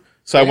Twitter.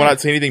 So I will not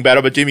say anything bad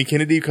about Jamie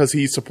Kennedy because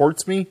he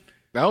supports me.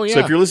 Oh yeah.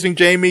 So if you're listening,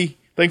 Jamie,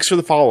 thanks for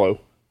the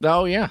follow.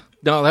 Oh yeah.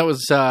 No, that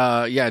was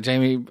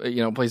Jamie.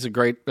 Plays a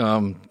great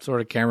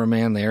sort of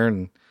cameraman there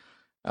and.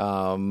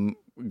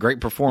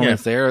 Great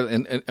performance there,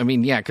 and I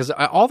mean, because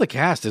all the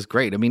cast is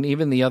great. I mean,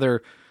 even the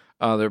other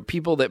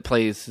people that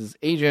plays his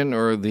agent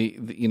or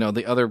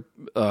the other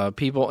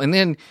people, and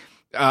then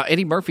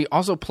Eddie Murphy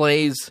also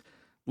plays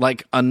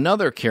like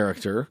another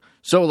character.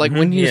 So like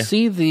when you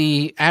see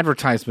the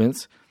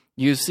advertisements,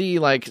 you see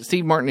like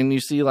Steve Martin and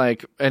you see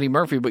like Eddie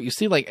Murphy, but you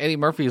see like Eddie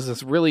Murphy is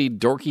this really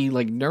dorky,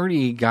 like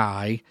nerdy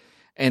guy,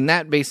 and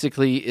that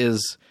basically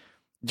is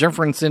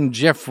Jefferson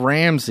Jeff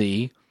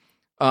Ramsey.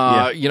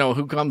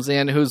 Who comes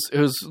in, who's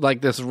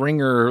like this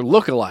ringer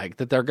lookalike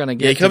that they're going to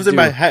get. Yeah, he comes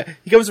about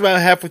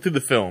halfway through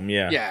the film.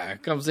 Yeah, yeah,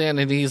 comes in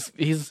and he's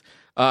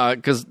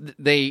because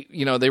they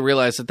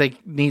realize that they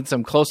need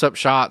some close up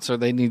shots or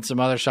they need some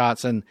other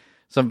shots and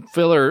some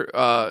filler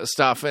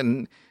stuff,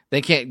 and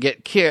they can't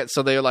get Kit,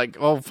 so they're like,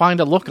 oh, find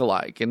a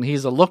lookalike, and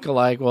he's a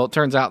lookalike. Well, it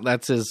turns out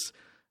that's his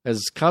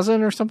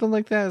cousin or something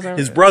like that. Is that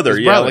his brother?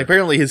 His brother. Like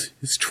apparently his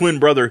twin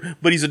brother,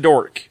 but he's a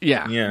dork.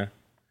 Yeah.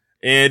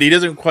 And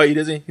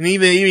and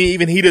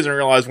even he doesn't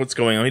realize what's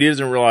going on. He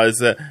doesn't realize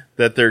that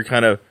they're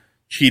kind of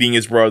cheating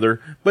his brother.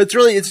 But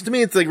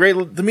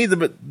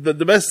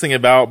the best thing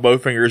about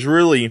Bowfinger is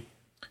really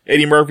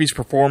Eddie Murphy's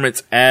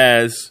performance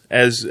as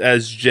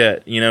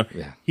Jet.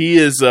 He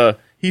is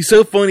he's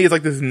so funny. He's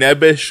like this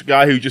nebbish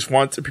guy who just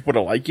wants people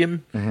to like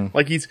him. Mm-hmm.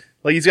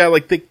 He's got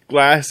like thick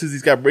glasses.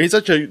 He's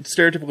such a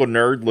stereotypical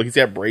nerd look. He's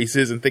got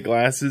braces and thick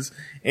glasses,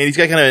 and he's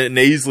got kind of a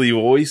nasally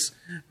voice.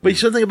 But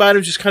something about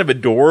him is just kind of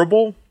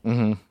adorable.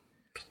 Mm-hmm.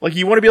 Like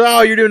you want to be like,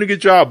 oh, you're doing a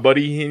good job,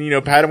 buddy,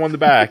 and pat him on the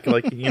back,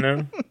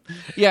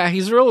 Yeah,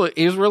 he's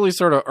really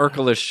sort of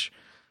Urkel-ish,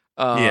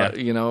 but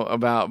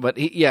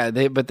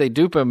they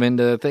dupe him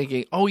into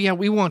thinking, oh yeah,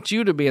 we want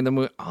you to be in the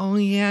movie. Oh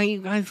yeah,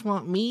 you guys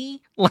want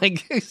me?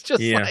 Like it's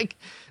just like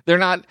they're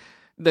not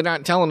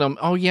telling him,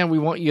 oh yeah, we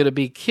want you to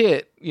be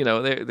Kit.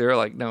 They're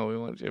like, no, we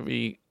want you to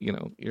be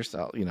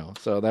yourself.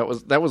 So that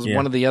was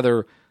one of the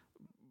other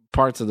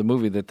parts of the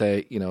movie that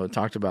they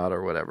talked about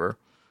or whatever,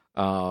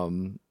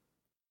 and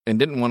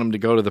didn't want him to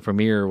go to the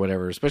premiere or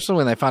whatever, especially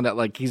when they found out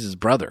like he's his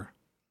brother.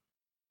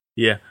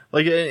 Yeah,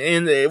 like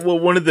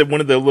one of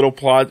the little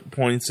plot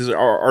points is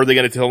are they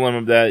going to tell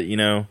him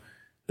that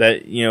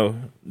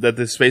that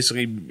this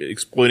basically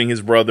exploiting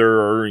his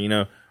brother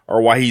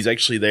or why he's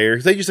actually there,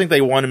 because they just think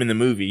they want him in the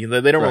movie.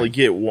 They don't really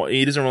get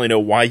he doesn't really know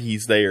why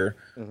he's there,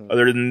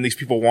 other than these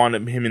people want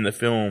him in the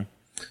film.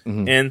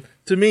 Mm-hmm. And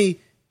to me,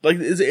 like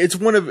it's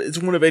one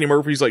of Eddie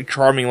Murphy's like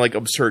charming, like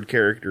absurd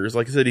characters.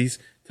 Like I said, it's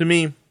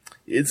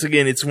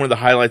one of the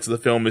highlights of the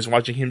film is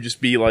watching him just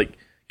be like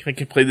can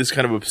play this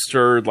kind of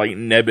absurd, like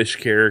nebbish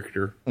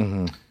character.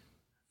 Mm-hmm.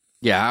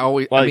 Yeah,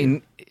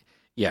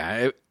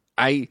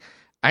 I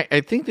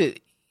think that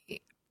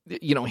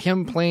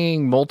him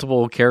playing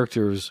multiple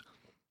characters,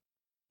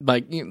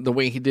 like the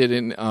way he did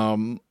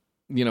in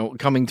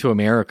Coming to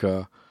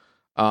America.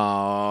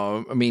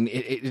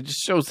 It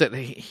just shows that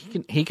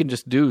he can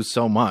just do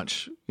so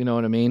much. You know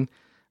what I mean?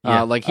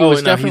 Yeah. He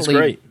was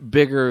definitely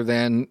bigger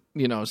than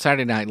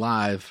Saturday Night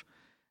Live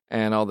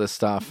and all this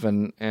stuff,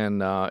 and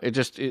it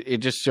just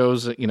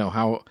shows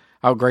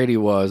how great he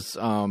was,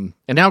 and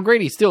how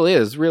great he still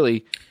is.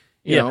 Really,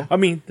 you know.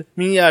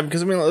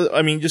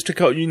 Just a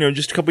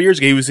couple years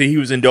ago, he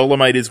was in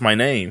Dolomite Is My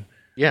Name.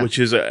 Yeah, which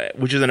is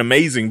an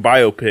amazing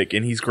biopic,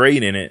 and he's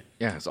great in it.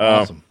 Yeah, it's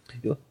awesome.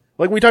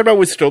 Like we talked about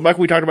with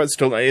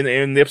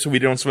Stallone, in the episode we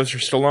did on Sylvester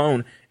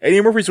Stallone, Eddie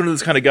Murphy's one of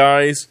those kind of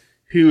guys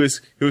who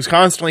has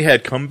constantly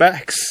had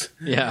comebacks.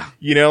 Yeah.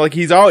 You know, like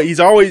he's always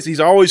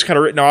kind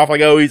of written off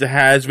like, oh, he's a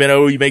has-been,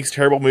 oh, he makes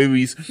terrible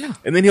movies. Yeah.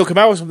 And then he'll come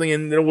out with something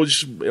and it'll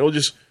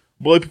just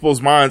blow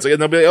people's minds. Like,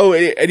 and they'll be like, oh,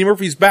 Eddie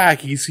Murphy's back.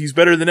 He's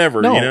better than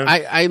ever. No, you know?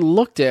 I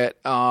looked at,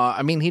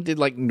 I mean, he did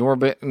like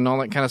Norbit and all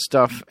that kind of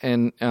stuff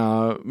and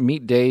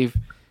Meet Dave.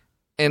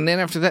 And then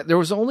after that, there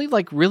was only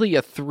like really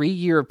a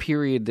 3-year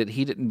period that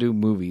he didn't do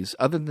movies.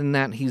 Other than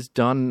that, he's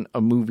done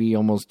a movie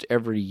almost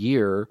every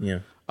year. Yeah.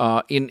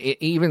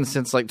 Even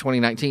since like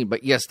 2019.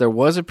 But yes, there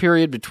was a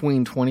period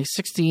between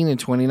 2016 and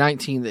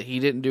 2019 that he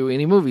didn't do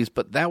any movies,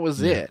 but that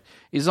was it.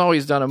 He's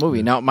always done a movie.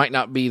 Yeah. Now, it might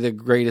not be the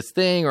greatest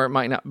thing, or it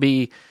might not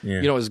be,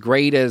 as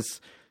great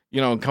as,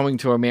 Coming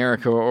to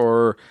America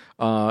or,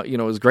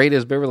 as great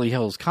as Beverly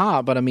Hills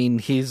Cop, but I mean,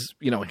 he's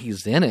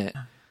in it.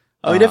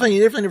 Oh, he definitely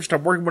never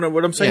stopped working.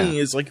 What I'm saying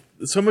is like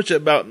so much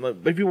about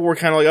like, people were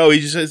kind of like, oh,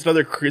 it's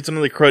another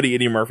cruddy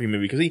Eddie Murphy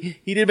movie because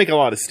he did make a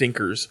lot of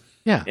stinkers.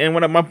 Yeah, and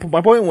my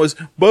point was,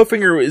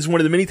 Bowfinger is one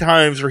of the many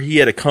times where he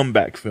had a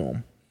comeback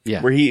film.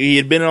 Yeah, where he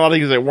had been in a lot of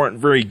things that weren't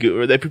very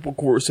good, or that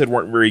people said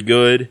weren't very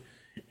good,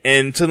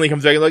 and suddenly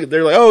comes back and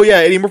they're like, oh yeah,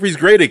 Eddie Murphy's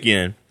great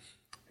again.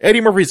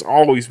 Eddie Murphy's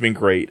always been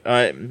great.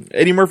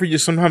 Eddie Murphy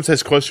just sometimes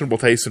has questionable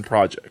taste in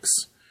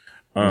projects.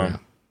 But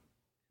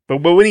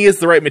when he gets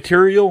the right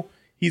material,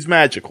 he's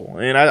magical,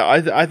 and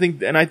I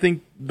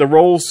think the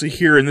roles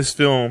here in this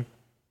film,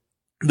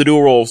 the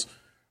dual roles,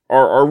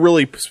 are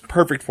really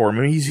perfect for him.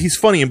 I mean, he's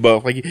funny in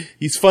both. Like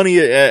he's funny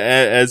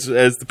as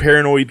the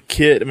paranoid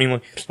kid. I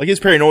mean, like his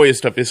paranoia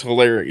stuff is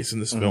hilarious in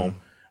this film.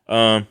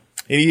 And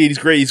he's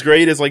great. He's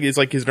great as like his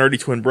nerdy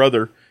twin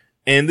brother.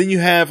 And then you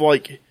have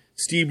like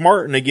Steve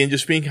Martin again,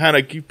 just being kind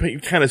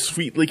of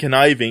sweetly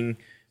conniving,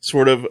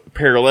 sort of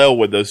parallel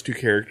with those two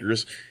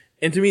characters.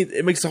 And to me,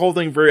 it makes the whole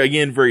thing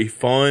very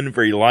fun,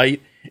 very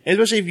light. And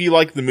especially if you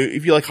like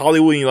if you like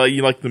Hollywood and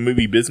you like the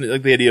movie business,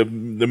 like the idea of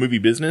the movie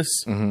business,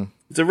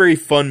 it's a very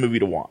fun movie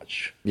to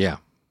watch. Yeah.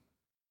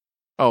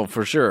 Oh,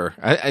 for sure.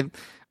 I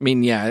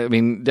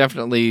mean,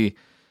 definitely,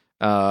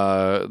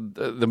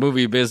 the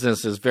movie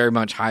business is very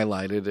much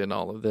highlighted in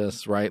all of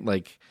this, right?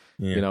 Like,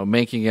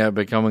 making it,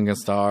 becoming a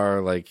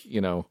star, like,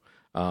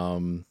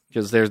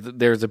 because there's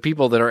the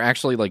people that are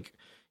actually like,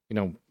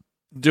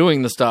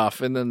 doing the stuff,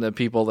 and then the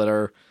people that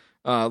are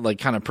like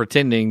kind of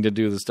pretending to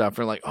do the stuff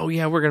are like, oh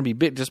yeah, we're going to be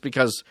big just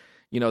because,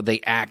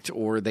 they act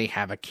or they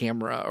have a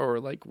camera or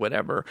like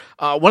whatever.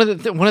 One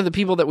of the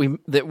people that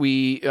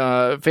we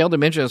failed to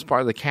mention as part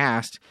of the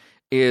cast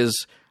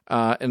is,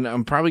 and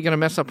I'm probably going to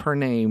mess up her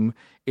name,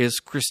 is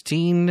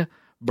Christine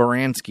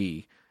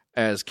Baranski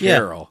as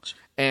Carol. Yeah.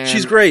 And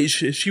she's great.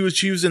 She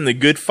was in The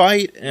Good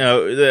Fight,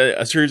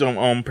 a series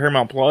on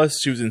Paramount Plus.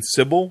 She was in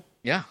Sybil.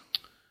 Yeah.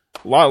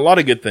 A lot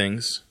of good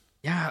things.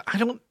 Yeah, I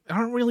don't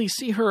really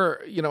see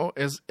her,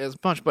 as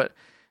much, but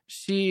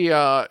she,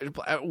 a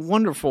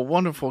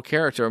wonderful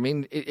character. I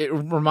mean, it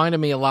reminded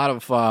me a lot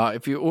of,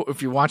 if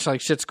you watch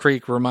like Schitt's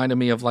Creek, reminded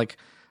me of like,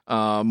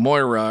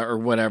 Moira or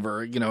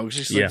whatever,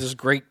 she's like this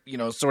great,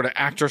 sort of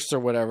actress or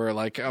whatever.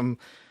 Like,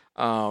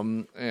 but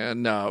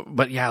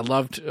yeah, I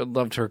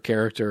loved her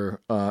character,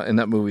 in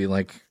that movie.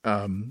 Like,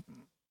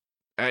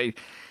 I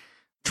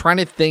trying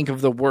to think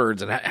of the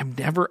words, and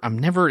I'm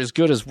never as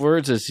good as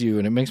words as you,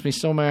 and it makes me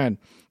so mad.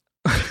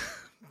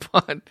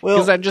 But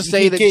because I just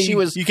say that she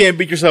was, you can't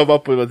beat yourself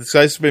up with this.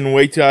 I spend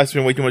way too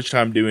much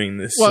time doing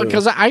this. Well,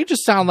 because I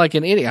just sound like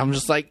an idiot. I'm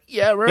just like,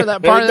 yeah, remember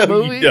that part of the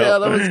movie? Yeah,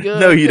 that was good.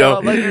 No, you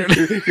don't.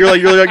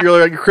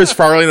 You're like Chris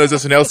Farley in those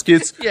SNL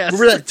skits. Yes.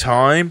 Remember that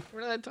time?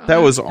 That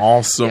was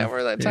awesome. Yeah,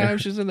 remember that time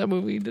she was in that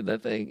movie, did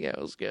that thing? Yeah,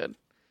 it was good.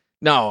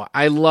 No,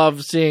 I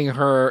love seeing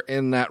her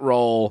in that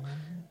role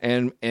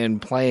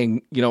and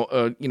playing,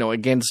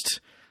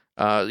 against,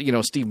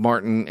 Steve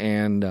Martin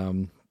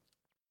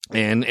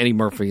and Eddie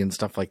Murphy and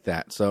stuff like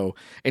that. So,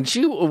 and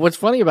what's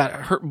funny about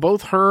her,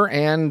 both her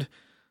and,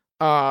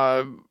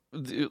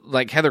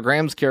 like Heather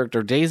Graham's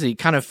character, Daisy,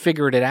 kind of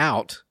figured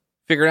out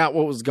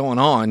what was going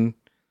on,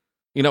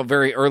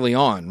 very early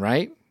on,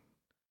 right?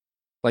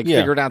 Like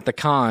figured out the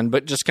con,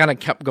 but just kind of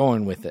kept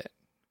going with it.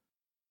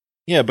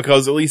 Yeah,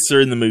 because at least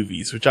they're in the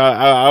movies, which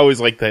I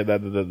always like that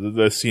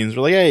those scenes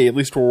were like, hey, at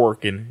least we're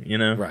working,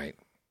 Right.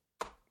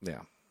 Yeah.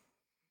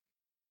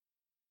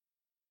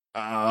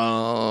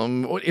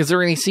 Is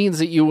there any scenes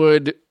that you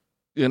would,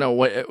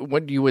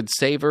 what you would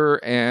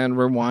savor and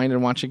rewind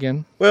and watch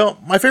again? Well,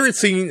 my favorite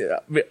scene,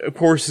 of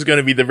course, is going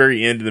to be the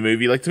very end of the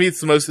movie. Like, to me,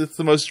 it's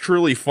the most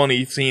truly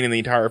funny scene in the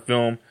entire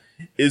film.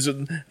 Is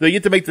they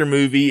get to make their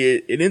movie.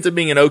 It ends up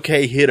being an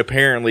okay hit,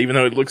 apparently, even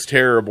though it looks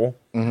terrible.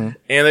 Mm-hmm.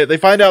 And they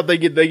find out they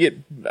get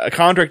a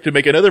contract to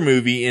make another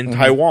movie in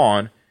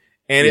Taiwan,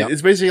 and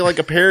it's basically like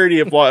a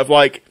parody of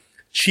like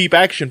cheap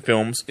action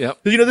films. Yep.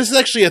 Because this is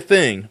actually a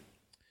thing.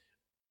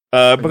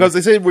 Because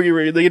they said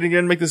they're going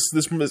to make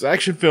this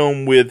action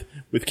film with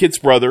Kit's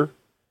brother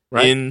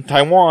in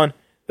Taiwan.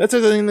 That's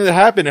the thing that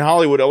happened in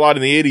Hollywood a lot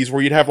in the 80s,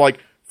 where you'd have like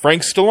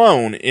Frank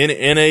Stallone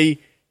in a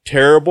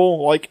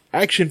terrible like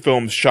action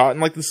film shot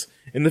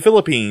in the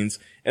Philippines,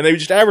 and they would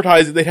just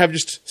advertise that they'd have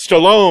just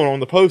Stallone on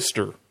the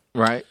poster.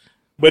 Right.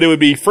 but it would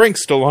be Frank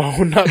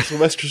Stallone, not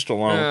Sylvester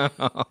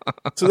Stallone.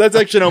 So that's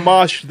actually an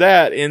homage to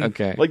that. And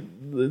like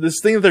this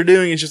thing that they're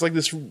doing is just like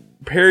this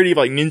parody of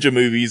like ninja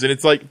movies, and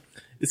it's like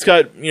it's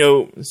got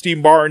Steve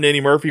Martin,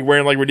 Eddie Murphy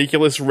wearing like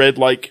ridiculous red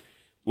like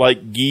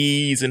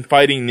gis and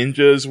fighting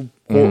ninjas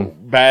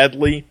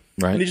badly.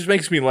 Right. And it just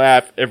makes me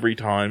laugh every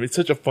time. It's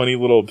such a funny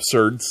little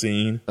absurd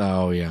scene.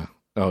 Oh yeah.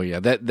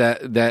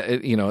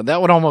 That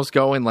would almost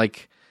go in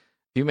like,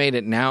 if you made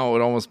it now, it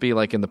would almost be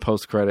like in the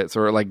post credits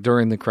or like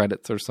during the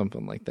credits or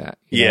something like that.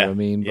 You know what I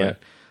mean? Yeah.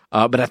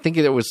 But I think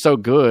it was so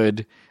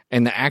good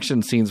and the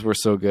action scenes were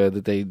so good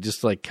that they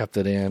just like kept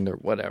it in or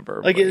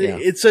whatever. Like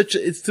it's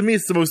to me,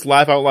 it's the most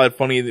laugh out loud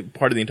funny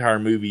part of the entire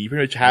movie. You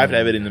pretty much have to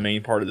have it in the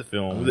main part of the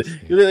film.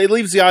 It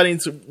leaves the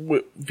audience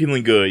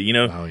feeling good,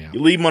 Oh, yeah.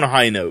 You leave them on a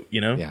high note,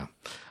 Yeah.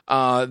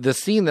 The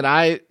scene that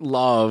I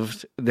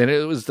loved, that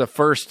it was the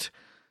first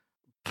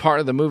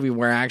part of the movie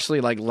where I actually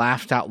like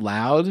laughed out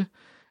loud,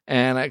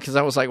 and because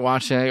I was like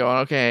watching it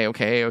going,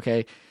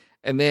 okay.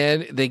 And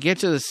then they get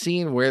to the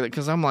scene where,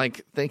 because I'm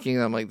like thinking,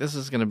 this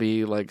is going to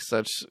be like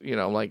such,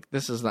 like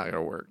this is not going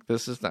to work.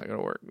 This is not going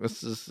to work.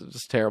 This is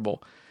just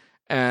terrible.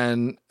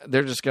 And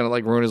they're just going to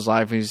like ruin his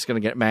life and he's just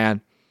going to get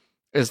mad.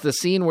 Is the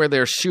scene where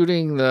they're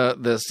shooting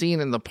the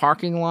scene in the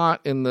parking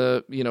lot, in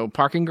the,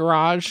 parking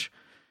garage,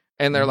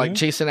 and they're like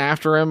chasing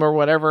after him or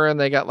whatever. And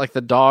they got like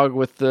the dog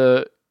with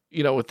the,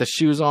 with the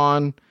shoes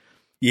on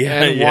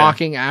and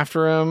walking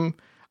after him.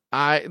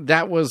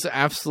 That was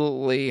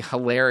absolutely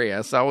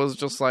hilarious. I was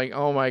just like,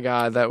 oh my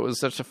God, that was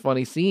such a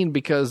funny scene,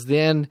 because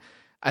then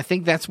I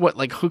think that's what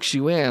like hooks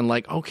you in.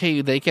 Like,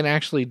 okay, they can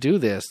actually do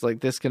this. Like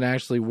this can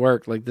actually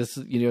work. Like this,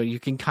 you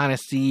can kind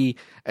of see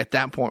at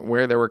that point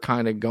where they were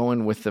kind of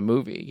going with the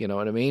movie. You know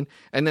what I mean?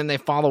 And then they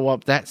follow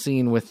up that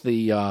scene with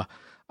the,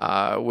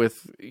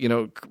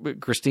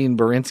 Christine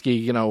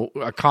Baranski,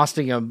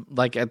 accosting him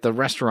like at the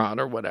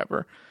restaurant or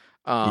whatever.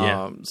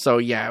 So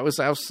yeah, it was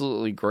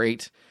absolutely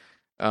great.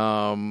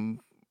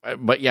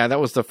 But yeah, that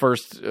was the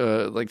first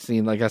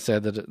scene, like I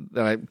said, that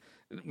I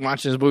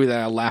watched this movie that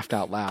I laughed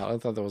out loud. I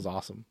thought that was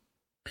awesome.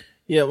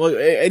 Yeah, well,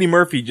 Eddie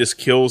Murphy just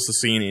kills the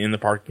scene in the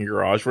parking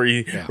garage where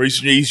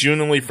he's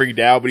genuinely freaked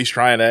out, but he's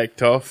trying to act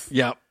tough.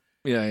 Yep.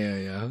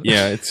 Yeah.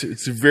 Yeah,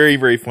 it's very,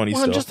 very funny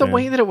stuff. Well, just the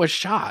way that it was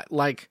shot,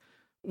 like.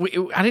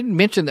 I didn't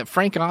mention that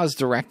Frank Oz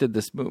directed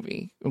this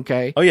movie.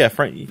 Okay. Oh yeah,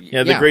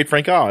 the great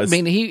Frank Oz. I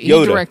mean, he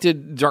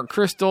directed Dark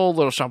Crystal,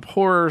 Little Shop of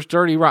Horrors,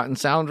 Dirty Rotten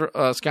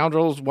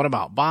Scoundrels, What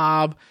About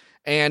Bob?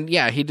 And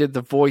yeah, he did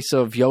the voice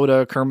of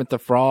Yoda, Kermit the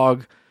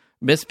Frog,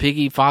 Miss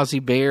Piggy,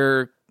 Fozzie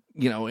Bear,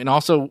 and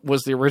also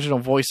was the original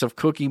voice of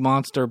Cookie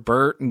Monster,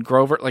 Bert, and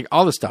Grover, like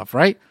all this stuff,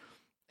 right?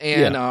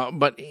 And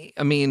but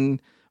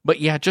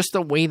yeah, just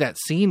the way that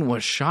scene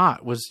was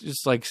shot was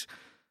just like.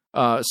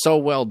 So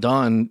well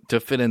done to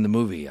fit in the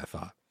movie, I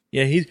thought.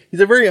 Yeah, he's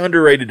a very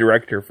underrated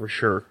director for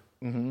sure.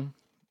 Mm-hmm.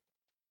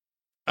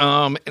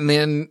 And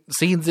then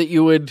scenes that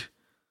you would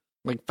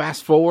like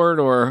fast forward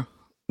or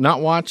not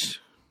watch.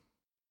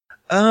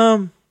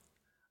 I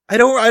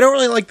don't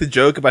really like the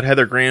joke about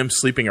Heather Graham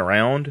sleeping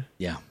around.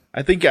 Yeah,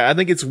 I think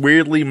it's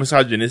weirdly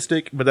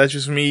misogynistic, but that's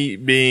just me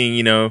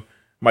being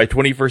my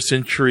 21st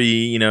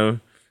century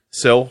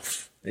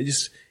self.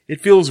 It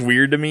feels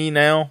weird to me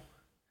now.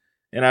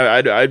 And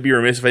I'd be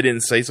remiss if I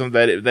didn't say something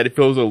that it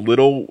feels a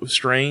little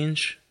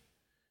strange.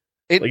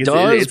 It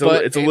does,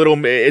 but it's a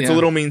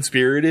little mean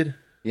spirited.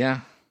 Yeah,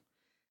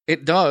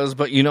 it does,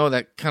 but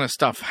that kind of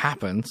stuff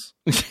happens.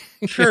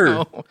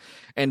 Sure,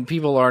 and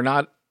people are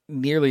not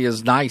nearly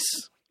as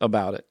nice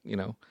about it.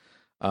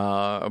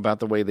 About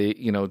the way they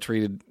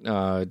treated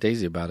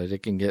Daisy about it.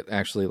 It can get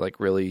actually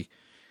like really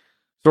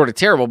sort of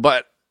terrible.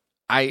 But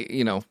I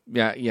do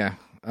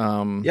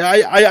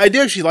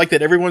actually like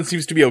that everyone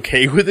seems to be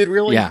okay with it,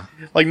 really. Yeah.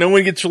 Like, no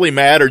one gets really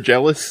mad or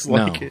jealous.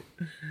 Like, no.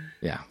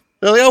 Yeah.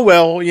 They're like, oh,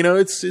 well,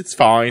 it's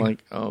fine.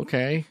 Like,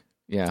 okay.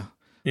 Yeah.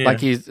 Like,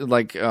 he's,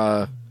 like,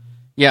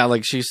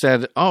 like she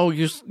said, oh,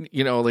 because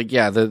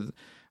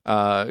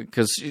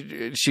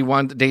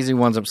Daisy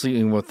winds up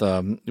sleeping with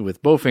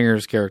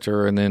Bowfinger's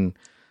character, and then,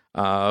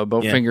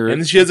 Bowfinger. Yeah.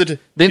 And she has it.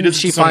 Then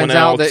she finds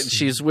out that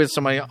she's with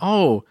somebody.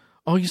 Oh,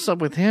 you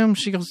slept with him?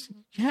 She goes,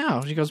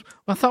 yeah. She goes, well,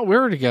 I thought we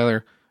were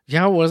together.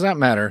 Yeah, what does that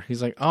matter?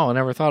 He's like, oh, I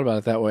never thought about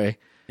it that way.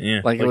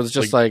 Yeah. Like it was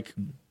just like,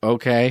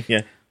 okay.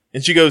 Yeah.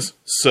 And she goes,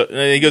 so,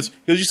 and he goes,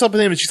 you slept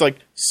with him? And she's like,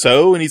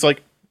 so? And he's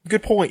like,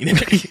 good point.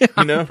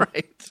 Yeah,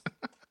 right.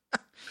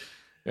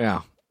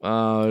 Yeah.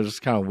 It's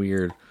just kind of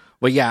weird.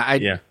 But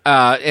yeah,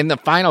 in the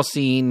final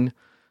scene,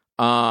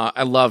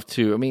 I love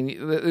too. I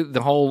mean,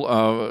 the whole,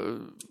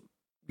 what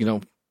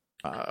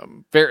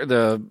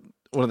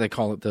do they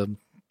call it?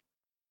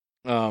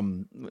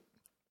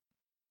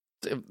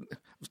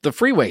 The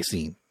freeway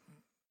scene.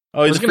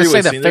 Oh, I was going to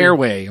say the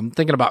fairway. I'm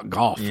thinking about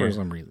golf for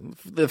some reason.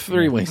 The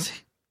freeway scene.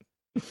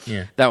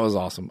 Yeah, that was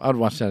awesome. I would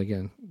watch that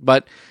again.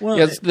 But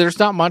there's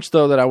not much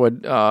though that I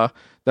would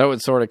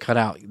sort of cut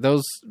out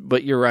those.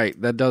 But you're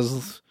right. That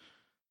does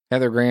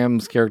Heather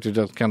Graham's character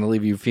does kind of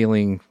leave you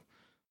feeling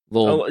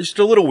just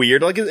a little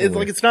weird. Like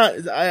it's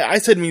not. I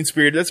said mean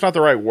spirited. That's not the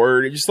right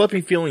word. It just left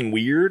me feeling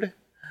weird.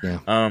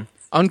 Yeah.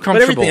 But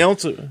everything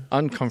else,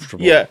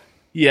 uncomfortable.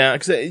 Yeah,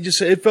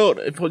 because it felt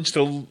just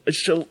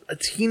a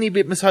teeny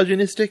bit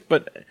misogynistic.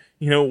 But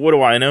what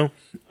do I know?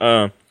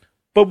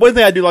 But one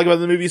thing I do like about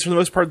the movies, for the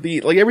most part,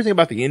 everything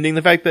about the ending,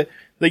 the fact that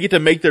they get to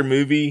make the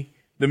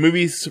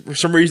movie's for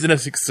some reason a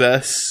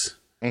success.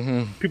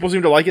 Mm-hmm. People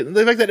seem to like it.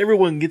 The fact that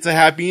everyone gets a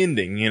happy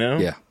ending,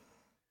 Yeah.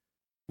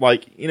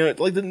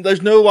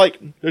 There's no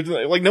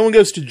no one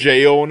goes to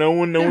jail. No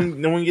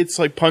one gets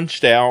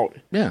punched out.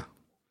 Yeah.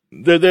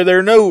 There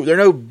are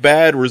no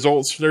bad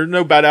results. There are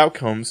no bad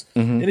outcomes.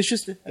 Mm-hmm. And it's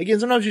just, again,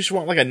 sometimes you just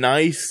want a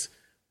nice,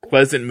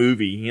 pleasant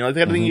movie. The kind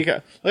of thing you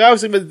got. I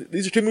was thinking about,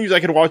 these are two movies I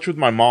could watch with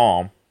my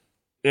mom.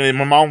 And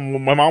my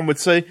mom would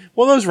say,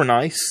 well, those were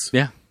nice.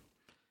 Yeah.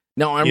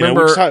 No, I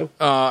remember,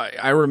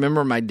 I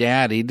remember my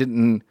dad, he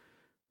didn't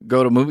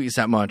go to movies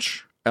that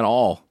much at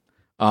all.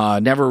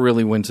 Never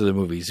really went to the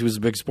movies. He was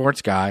a big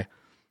sports guy.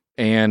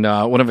 And,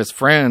 one of his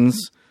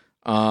friends,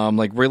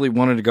 really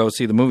wanted to go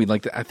see the movie.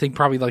 I think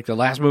probably the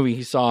last movie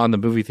he saw in the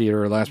movie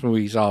theater, or last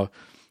movie he saw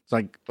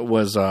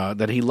was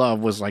that he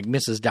loved was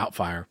Mrs.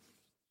 Doubtfire.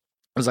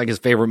 It was his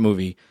favorite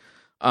movie.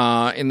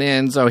 And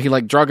then so he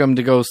drug him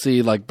to go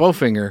see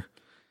Bowfinger.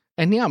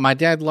 And yeah, my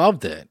dad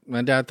loved it.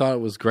 My dad thought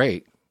it was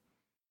great.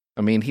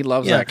 I mean, he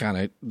loves that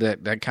kind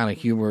of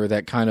humor,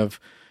 that kind of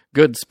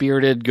good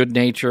spirited, good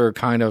nature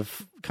kind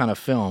of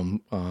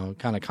film,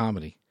 kind of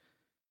comedy.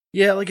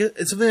 Yeah,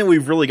 it's something that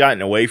we've really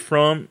gotten away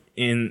from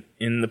in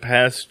the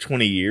past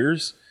 20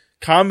 years.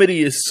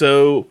 Comedy is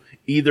so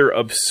either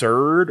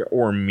absurd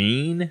or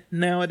mean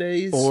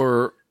nowadays,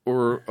 or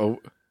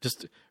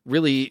just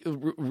really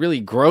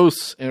really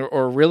gross,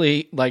 or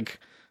really what's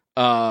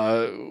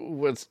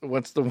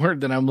the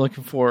word that I'm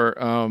looking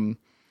for?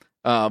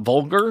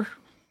 Vulgar.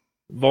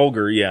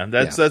 Vulgar, yeah.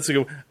 That's a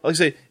good. Like I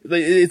say,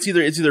 it's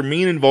either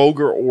mean and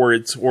vulgar, or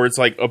it's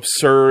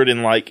absurd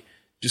and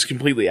just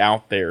completely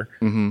out there.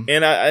 Mm-hmm.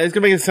 And it's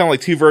gonna make it sound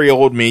like two very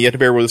old me. You have to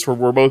bear with us.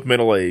 We're both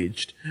middle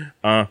aged.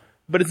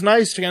 But it's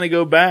nice to kind of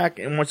go back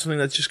and watch something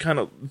that's just kind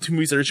of two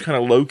movies that are just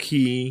kind of low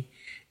key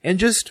and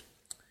just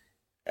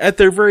at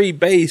their very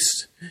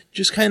base,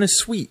 just kind of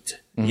sweet.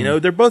 Mm-hmm.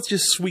 They're both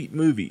just sweet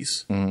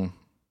movies. Mm-hmm.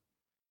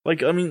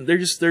 They're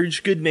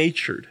just good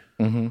natured.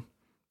 Mm-hmm.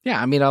 Yeah,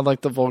 I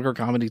like the vulgar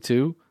comedy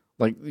too,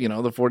 the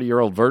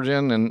 40-Year-Old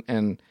Virgin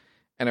and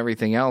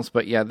everything else.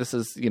 But yeah, this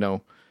is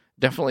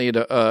definitely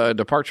a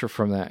departure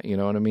from that. You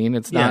know what I mean?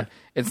 It's not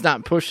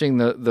pushing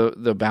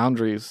the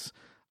boundaries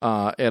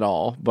at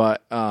all,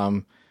 but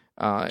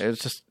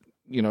it's just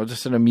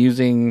just an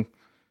amusing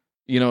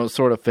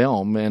sort of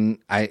film. And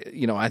I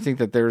think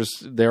that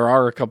there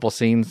are a couple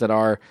scenes that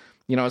are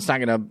it's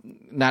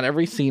not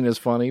every scene is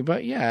funny,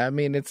 but yeah,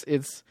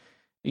 it's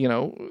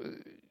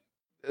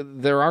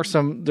there are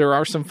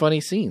some funny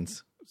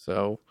scenes.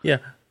 So yeah,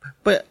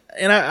 but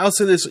I'll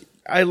say this: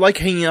 I like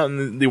hanging out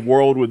in the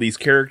world with these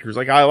characters.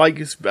 I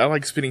like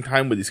spending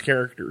time with these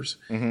characters,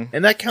 mm-hmm.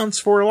 and that counts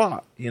for a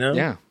lot.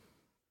 Yeah,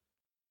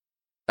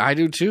 I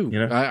do too.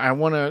 I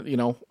want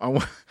to I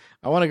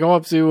want to go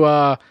up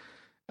to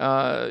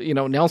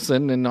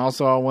Nelson, and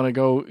also I want to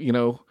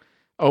go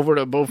over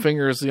to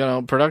Bowfinger's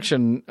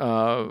production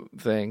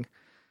thing.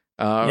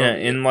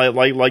 And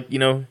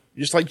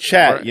just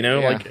chat.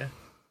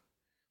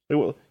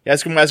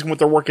 Ask them what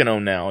they're working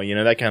on now,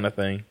 that kind of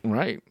thing.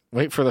 Right.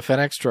 Wait for the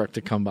FedEx truck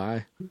to come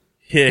by.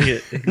 Yeah,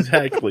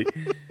 exactly.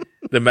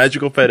 The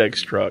magical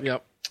FedEx truck.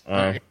 Yep.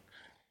 Right.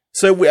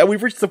 So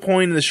we've reached the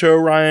point in the show,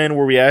 Ryan,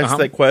 where we asked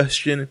that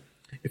question.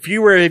 If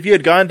you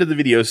had gone to the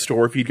video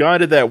store, if you'd gone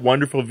to that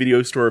wonderful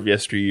video store of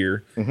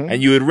yesteryear, mm-hmm.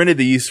 and you had rented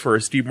these for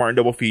a Steve Martin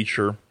double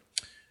feature,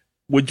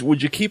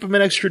 would you keep them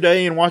an extra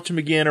day and watch them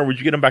again, or would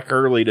you get them back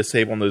early to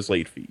save on those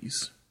late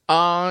fees?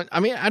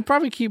 I'd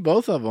probably keep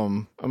both of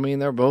them.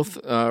 They're both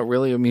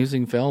really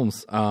amusing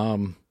films.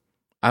 I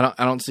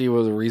don't see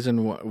the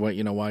reason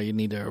why you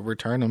need to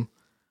return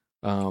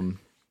them.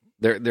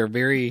 They're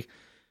very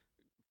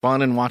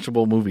fun and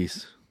watchable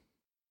movies.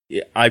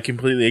 Yeah, I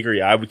completely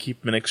agree. I would keep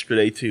them an extra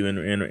day too,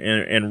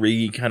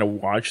 and kind of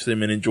watch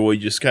them and enjoy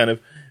just kind of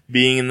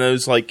being in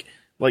those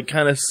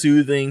kind of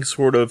soothing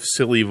sort of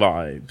silly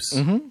vibes.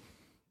 Mm-hmm.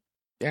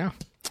 Yeah.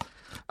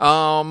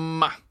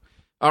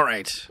 All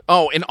right.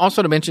 Oh, and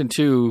also to mention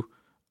too,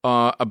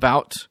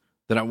 about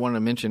that I wanted to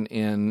mention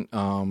in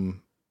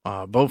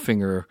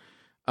Bowfinger,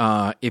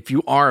 if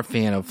you are a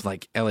fan of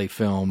LA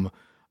film,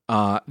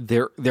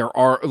 there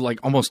are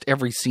almost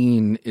every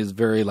scene is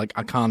very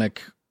iconic,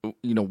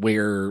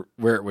 where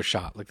it was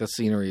shot. The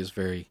scenery is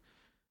very,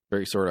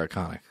 very sort of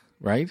iconic,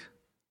 right?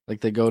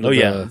 They go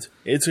to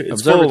it's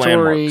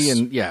observatory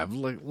and a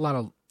lot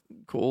of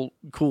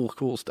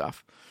cool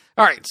stuff.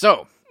 All right,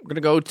 so we're going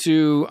to go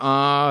to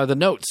the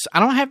notes.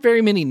 I don't have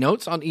very many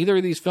notes on either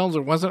of these films.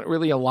 There wasn't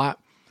really a lot.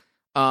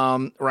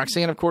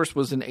 Roxanne, of course,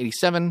 was in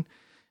 1987.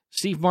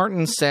 Steve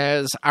Martin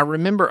says, I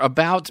remember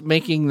about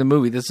making the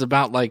movie. This is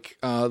about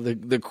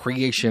the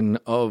creation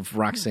of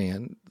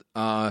Roxanne.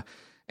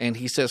 And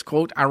he says,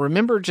 quote, I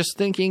remember just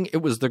thinking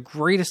it was the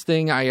greatest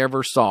thing I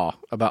ever saw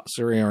about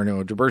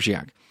Cyrano de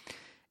Bergerac.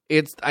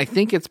 I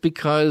think it's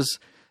because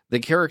The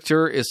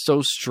character is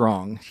so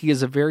strong. He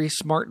is a very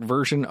smart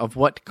version of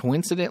what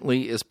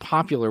coincidentally is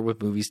popular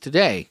with movies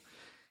today.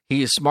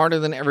 He is smarter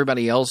than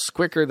everybody else,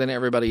 quicker than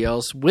everybody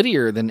else,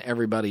 wittier than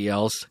everybody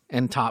else,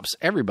 and tops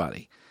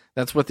everybody.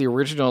 That's what the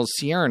original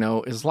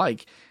Cyrano is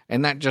like,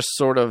 and that just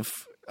sort of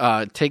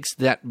takes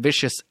that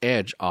vicious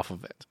edge off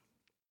of it.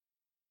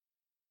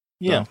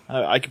 Yeah,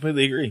 so, I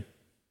completely agree.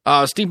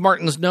 Steve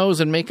Martin's nose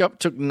and makeup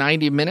took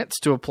 90 minutes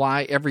to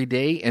apply every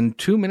day and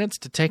 2 minutes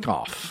to take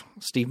off.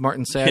 Steve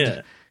Martin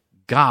said,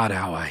 God,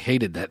 how I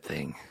hated that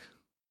thing.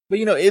 But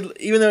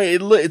even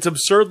though it's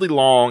absurdly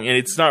long and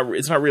it's not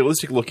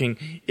realistic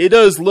looking, it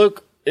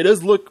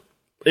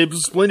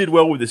blended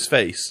well with his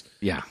face.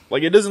 Yeah,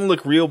 like it doesn't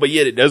look real, but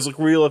yet it does look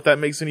real. If that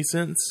makes any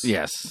sense.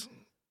 Yes.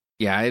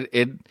 Yeah.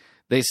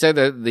 They said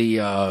that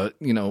the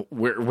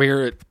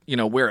where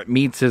it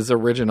meets his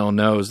original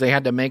nose, they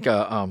had to make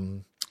a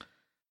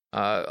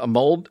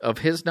mold of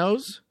his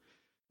nose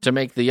to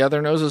make the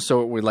other noses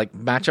so it would like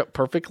match up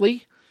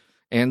perfectly.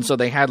 And so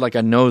they had like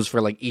a nose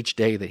for like each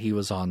day that he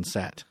was on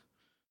set.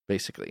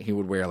 Basically, he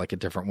would wear like a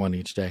different one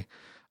each day.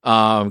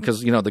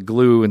 Because, the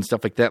glue and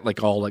stuff like that,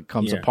 like all like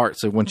comes apart.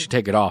 So once you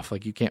take it off,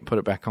 like you can't put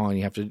it back on.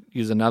 You have to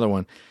use another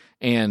one.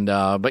 And,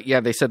 but yeah,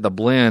 they said the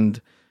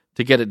blend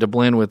to get it to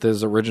blend with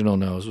his original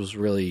nose was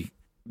really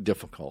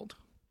difficult.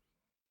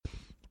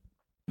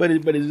 But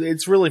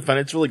it's really fun.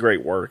 It's really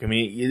great work. I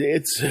mean,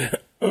 it's,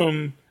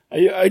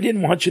 I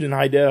didn't watch it in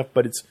high def,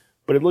 but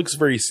it looks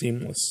very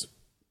seamless.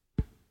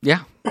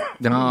 Yeah.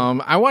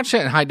 I watched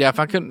it in high def.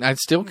 I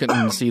still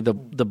couldn't see the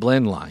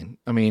blend line.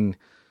 I mean,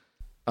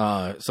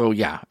 so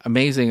yeah,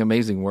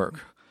 amazing work.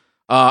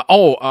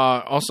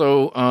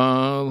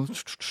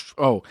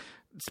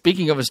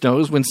 Speaking of his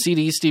nose, when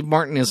Steve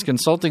Martin is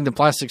consulting the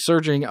plastic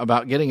surgeon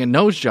about getting a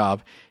nose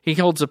job, he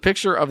holds a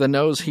picture of the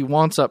nose he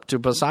wants up to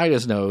beside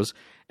his nose,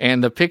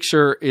 and the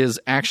picture is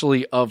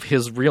actually of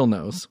his real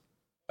nose.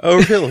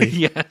 Oh, really?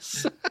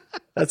 Yes.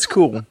 That's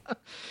cool.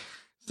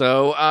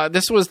 So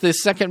this was the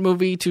second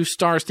movie to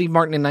star Steve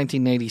Martin in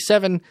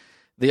 1987.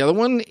 The other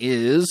one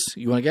is,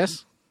 you want to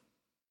guess?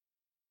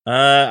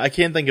 I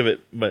can't think of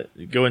it, but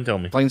go and tell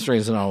me. Planes,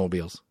 Trains, and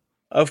Automobiles.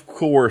 Of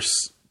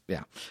course.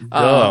 Yeah.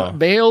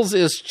 Bales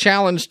is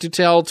challenged to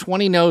tell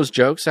 20 nose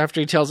jokes.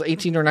 After he tells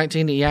 18 or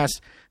 19, he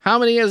asks, how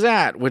many is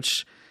that?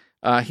 Which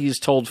he's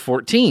told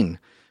 14.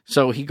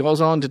 So he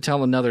goes on to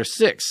tell another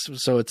 6.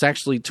 So it's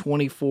actually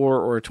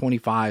 24 or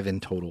 25 in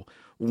total.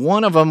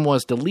 One of them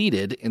was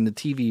deleted in the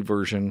TV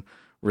version,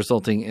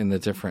 resulting in the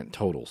different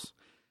totals.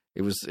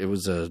 It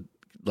was a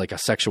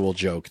sexual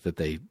joke that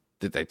they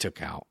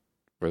took out.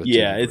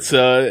 Yeah, it's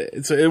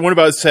one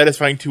about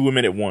satisfying two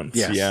women at once.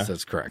 Yes, yeah,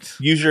 that's correct.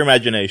 Use your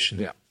imagination.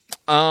 Yeah.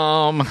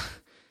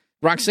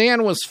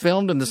 Roxanne was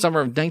filmed in the summer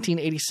of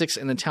 1986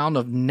 in the town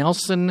of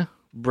Nelson,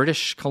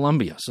 British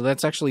Columbia. So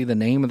that's actually the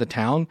name of the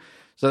town.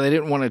 So they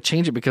didn't want to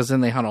change it because then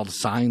they had all the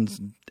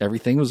signs.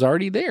 Everything was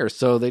already there.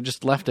 So they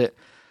just left it.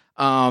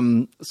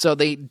 So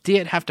they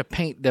did have to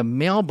paint the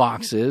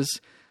mailboxes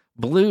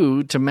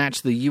blue to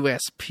match the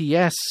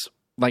USPS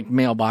like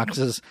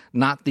mailboxes,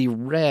 not the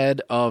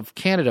red of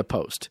Canada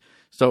Post.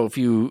 So if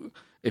you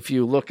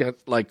look at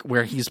like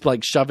where he's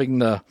like shoving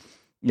the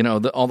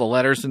all the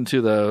letters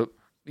into the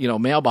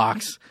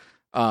mailbox,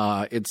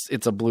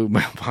 it's a blue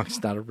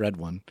mailbox, not a red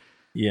one.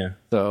 Yeah.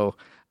 So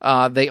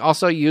they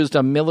also used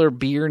a Miller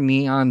Beer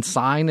neon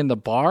sign in the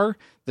bar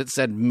that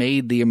said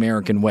 "Made the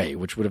American Way,"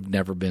 which would have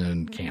never been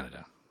in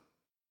Canada.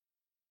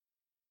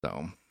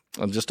 So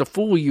just to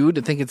fool you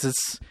to think it's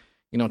this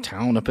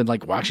town up in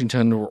like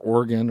Washington or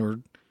Oregon or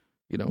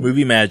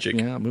movie magic.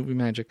 Yeah, movie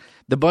magic.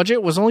 The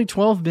budget was only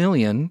 $12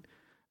 million,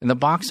 and the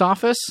box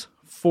office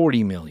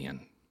 $40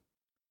 million.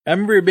 I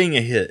remember it being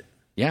a hit.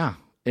 Yeah,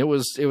 it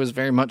was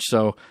very much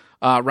so.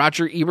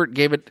 Roger Ebert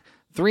gave it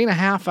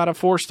 3.5 out of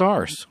 4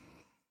 stars.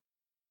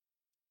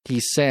 He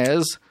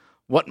says,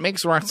 "What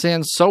makes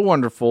Roxanne so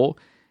wonderful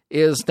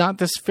is not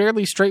this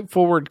fairly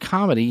straightforward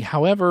comedy,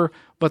 however,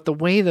 but the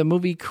way the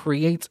movie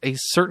creates a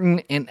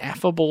certain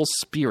ineffable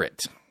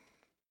spirit."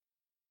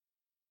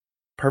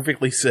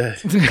 Perfectly said.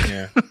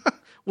 Yeah.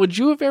 Would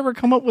you have ever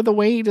come up with a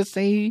way to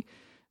say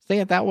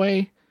it that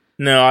way?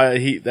 No,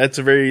 that's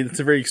a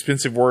very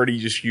expensive word he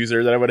just used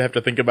there that I would have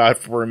to think about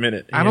for a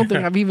minute. I don't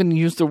think I've even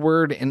used the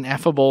word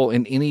ineffable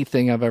in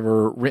anything I've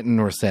ever written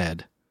or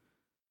said.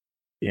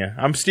 Yeah,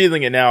 I'm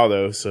stealing it now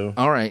though. So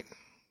all right,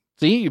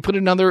 see, you put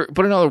another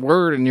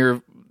word in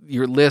your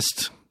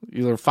list.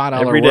 Your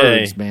 $5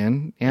 words,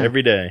 man. Yeah.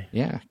 Every day.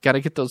 Yeah, got to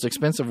get those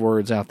expensive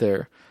words out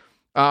there.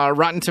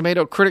 Rotten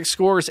Tomato critic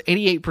scores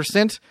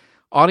 88%,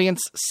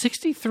 audience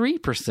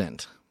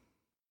 63%.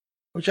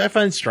 Which I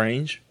find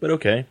strange, but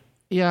okay.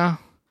 Yeah.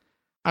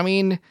 I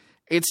mean,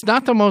 it's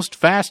not the most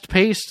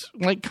fast-paced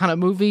kind of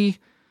movie.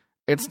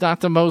 It's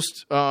not the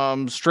most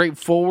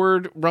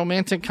straightforward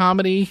romantic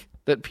comedy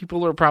that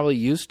people are probably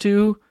used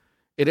to.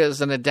 It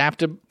is an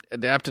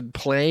adapted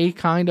play,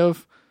 kind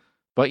of.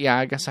 But yeah,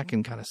 I guess I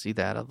can kind of see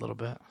that a little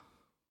bit.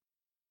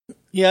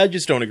 Yeah, I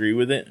just don't agree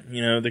with it.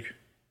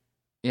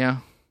 Yeah.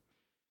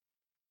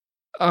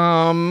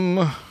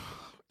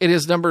 It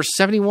is number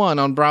 71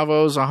 on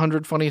Bravo's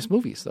 100 Funniest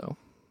Movies, though.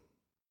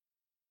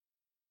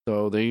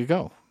 So there you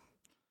go.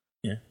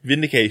 Yeah,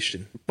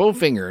 vindication.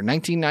 Bowfinger,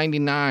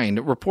 1999.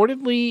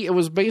 Reportedly, it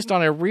was based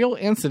on a real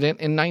incident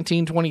in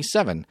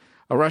 1927.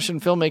 A Russian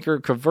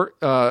filmmaker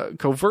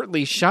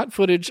covertly shot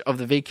footage of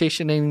the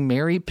vacationing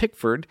Mary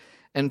Pickford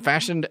and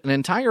fashioned an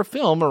entire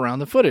film around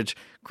the footage,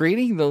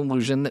 creating the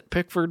illusion that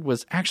Pickford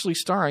was actually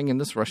starring in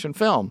this Russian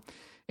film.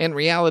 In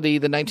reality,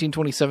 the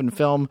 1927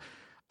 film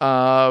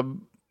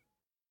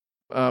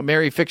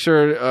Mary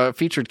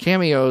featured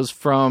cameos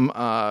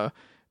from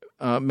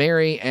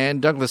Mary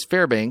and Douglas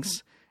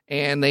Fairbanks,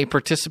 and they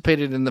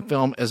participated in the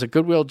film as a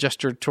goodwill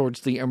gesture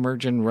towards the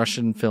emerging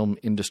Russian film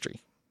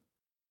industry.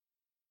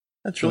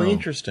 That's really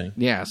interesting.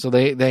 Yeah, so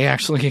they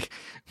actually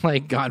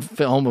got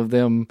film of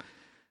them,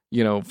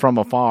 from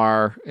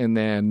afar, and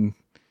then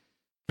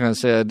kind of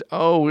said,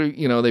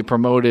 they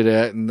promoted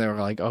it, and they were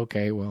like,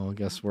 okay, well, I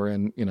guess we're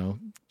in,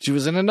 she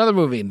was in another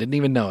movie and didn't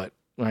even know it,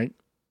 right?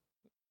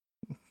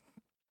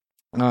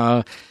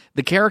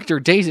 The character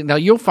Daisy, now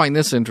you'll find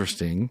this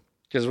interesting,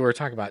 because we were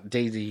talking about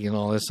Daisy and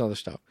all this other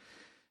stuff.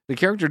 The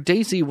character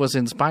Daisy was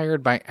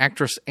inspired by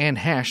actress Anne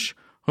Hesh,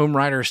 whom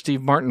writer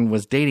Steve Martin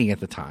was dating at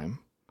the time.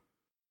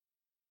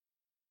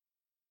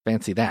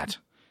 Fancy that.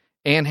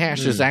 Anne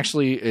Hesh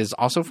is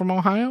also from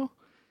Ohio.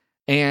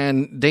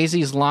 And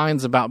Daisy's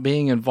lines about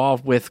being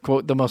involved with,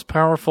 quote, the most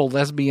powerful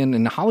lesbian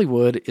in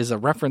Hollywood is a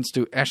reference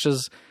to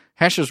Hesh's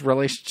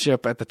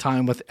relationship at the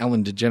time with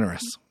Ellen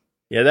DeGeneres.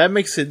 Yeah, that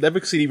makes it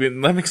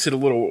a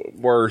little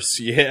worse.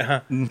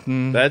 Yeah.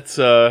 Mm-hmm.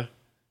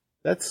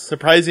 That's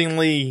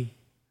surprisingly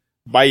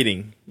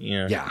biting.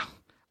 Yeah. Yeah.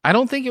 I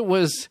don't think it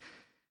was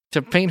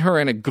to paint her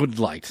in a good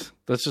light.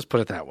 Let's just put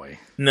it that way.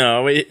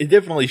 No, it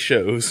definitely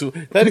shows.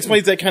 That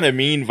explains that kind of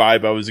mean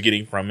vibe I was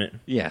getting from it.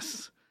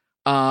 Yes.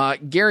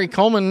 Gary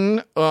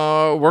Coleman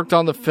worked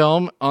on the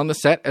film on the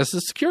set as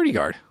a security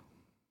guard.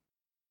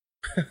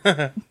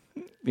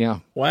 Yeah.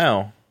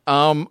 Wow.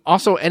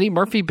 Also, Eddie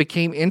Murphy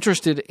became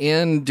interested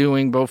in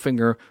doing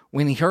Bowfinger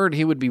when he heard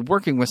he would be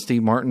working with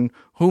Steve Martin,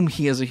 whom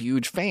he is a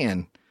huge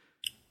fan.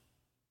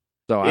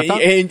 So I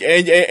thought,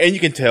 and you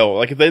can tell,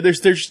 like, there's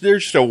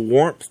just a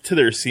warmth to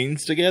their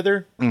scenes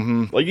together.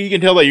 Mm-hmm. Like, you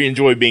can tell that you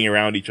enjoy being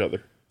around each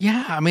other.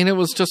 Yeah, I mean, it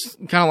was just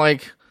kind of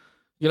like,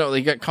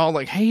 they got called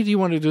like, "Hey, do you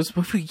want to do this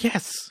movie?"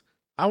 Yes,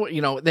 as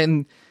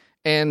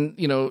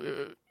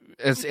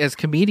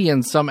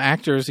comedians, some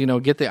actors,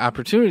 get the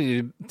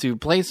opportunity to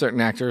play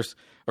certain actors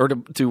or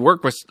to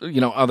work with,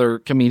 other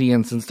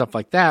comedians and stuff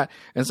like that.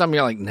 And some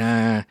you're like,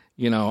 nah,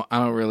 I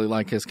don't really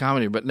like his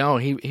comedy. But no,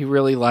 he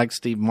really liked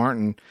Steve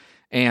Martin,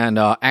 and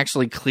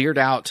actually cleared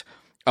out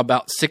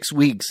about 6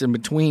 weeks in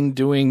between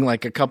doing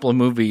like a couple of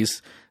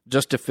movies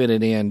just to fit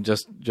it in,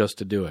 just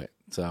to do it.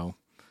 So,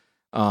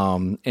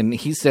 and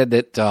he said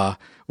that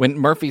when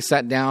Murphy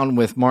sat down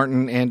with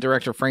Martin and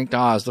director Frank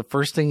Dawes, the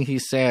first thing he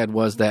said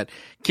was that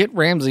Kit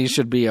Ramsey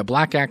should be a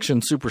black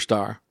action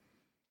superstar.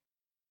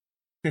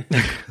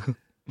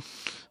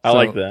 I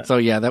like that. So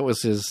yeah, that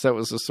was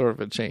a sort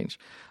of a change.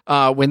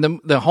 When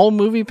the whole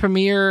movie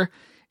premiere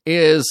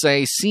is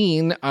a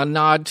scene, a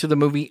nod to the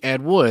movie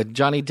Ed Wood.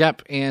 Johnny Depp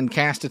and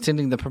cast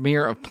attending the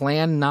premiere of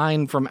Plan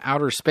 9 from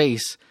Outer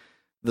Space,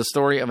 the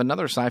story of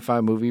another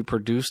sci-fi movie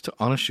produced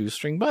on a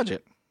shoestring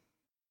budget.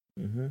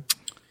 Mm-hmm.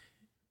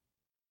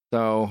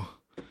 So,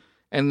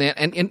 and then,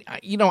 and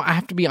I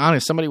have to be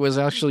honest, somebody was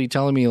actually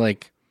telling me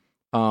like,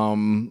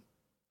 something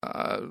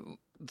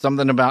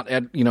about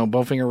Ed,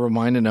 Bowfinger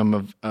reminded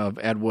him of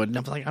Ed Wood. And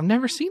I was like, I've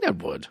never seen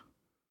Ed Wood.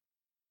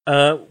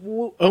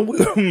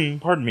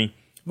 Pardon me.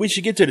 We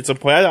should get to it at some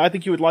point. I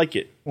think you would like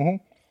it.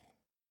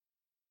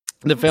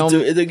 Mm-hmm. The film,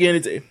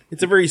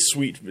 it's a very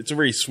sweet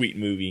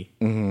movie.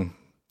 Mm-hmm.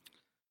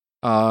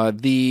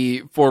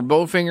 For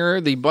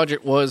Bowfinger, the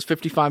budget was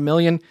 $55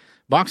 million,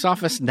 box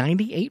office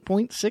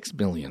 $98.6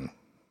 million.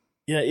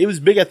 Yeah, it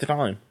was big at the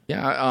time.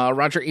 Yeah,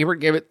 Roger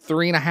Ebert gave it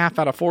 3.5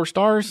 out of 4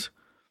 stars,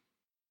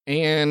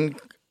 and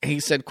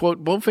he said,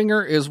 "quote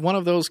Bowfinger is one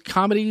of those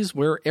comedies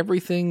where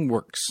everything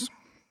works."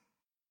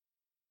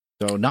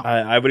 So no,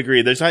 I would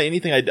agree. There's not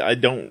anything I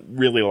don't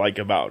really like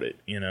about it.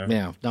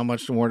 Yeah, not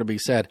much more to be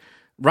said.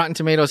 Rotten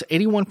Tomatoes,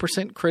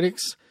 81%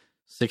 critics,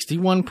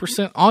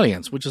 61%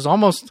 audience, which is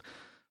almost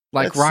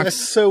like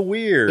that's so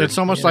weird. It's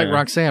almost like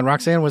Roxanne.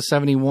 Roxanne was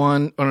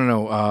 71. Oh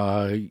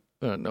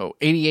no,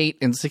 88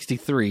 and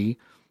 63.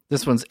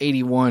 This one's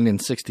 81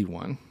 and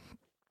 61.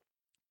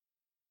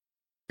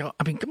 I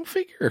mean, go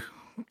figure.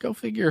 Go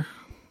figure.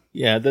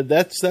 Yeah,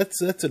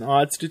 that's an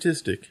odd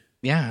statistic.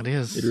 Yeah, it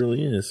is. It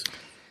really is.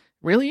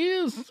 Really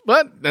is,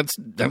 but that's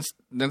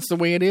the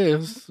way it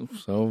is.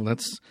 So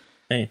that's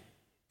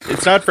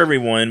it's not for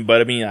everyone, but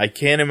I mean, I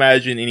can't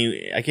imagine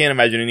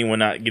anyone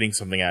not getting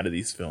something out of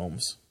these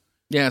films.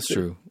 Yeah, it's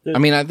true. I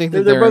mean, I think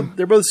that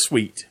they're both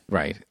sweet,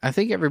 right? I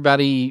think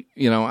everybody,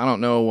 I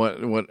don't know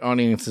what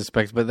audience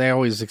expects, but they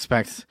always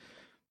expect,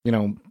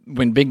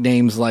 when big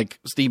names like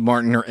Steve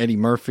Martin or Eddie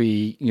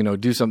Murphy,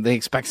 do something, they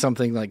expect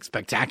something like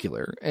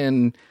spectacular.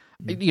 And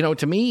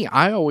to me,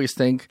 I always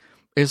think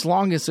as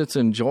long as it's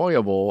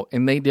enjoyable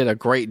and they did a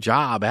great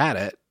job at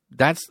it,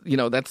 that's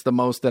the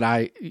most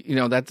that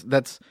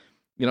that's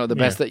the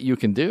best that you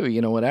can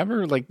do,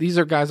 whatever. Like, these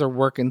guys are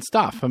working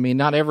stuff. I mean,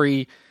 not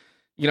every,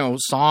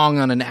 song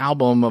on an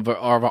album of an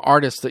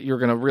artist that you're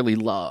going to really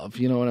love.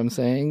 You know what I'm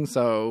saying?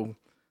 So,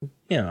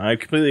 yeah, I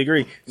completely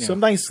agree. Yeah.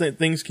 Sometimes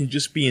things can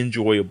just be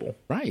enjoyable.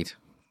 Right.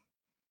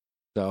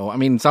 So, I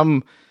mean,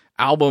 some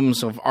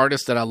albums of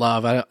artists that I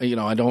love,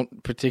 I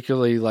don't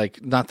particularly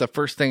not the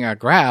first thing I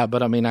grab,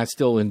 but I mean, I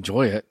still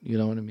enjoy it. You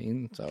know what I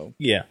mean? So,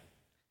 yeah.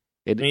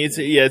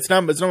 It's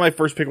not my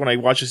first pick when I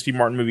watch a Steve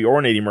Martin movie or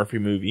an Eddie Murphy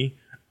movie.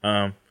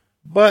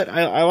 But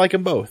I like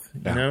them both,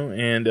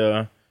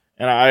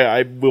 and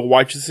I will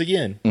watch this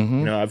again.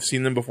 Mm-hmm. I've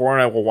seen them before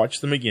and I will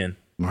watch them again.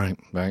 Right.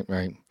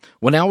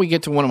 Well, now we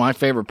get to one of my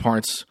favorite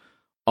parts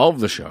of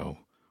the show.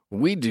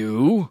 We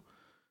do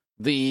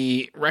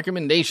the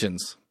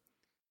recommendations.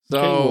 So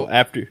okay, well,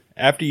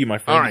 after you, my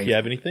friend, all right. If you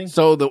have anything.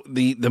 So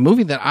the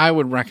movie that I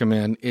would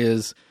recommend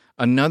is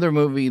another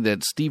movie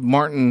that Steve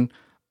Martin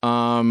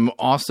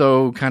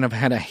also kind of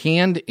had a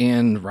hand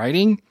in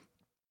writing,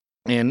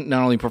 and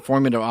not only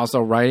performing but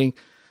also writing.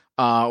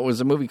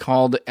 Was a movie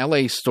called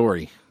L.A.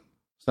 Story.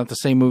 It's not the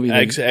same movie.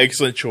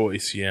 Excellent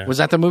choice. Yeah. Was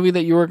that the movie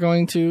that you were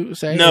going to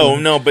say?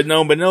 No. But that's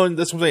what I'm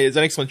saying. It's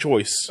an excellent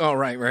choice. Oh,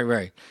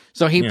 right.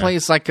 So he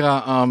plays like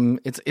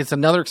it's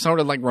another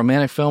sort of like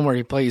romantic film where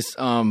he plays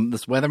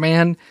this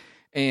weatherman,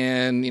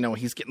 and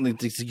he's getting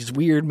these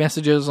weird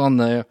messages on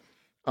the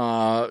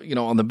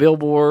on the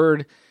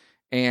billboard,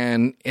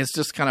 and it's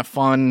just kind of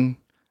fun,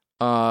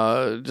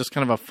 just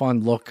kind of a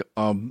fun look,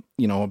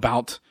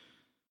 about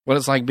what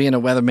it's like being a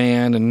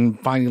weatherman and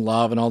finding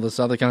love and all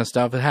this other kind of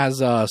stuff. It has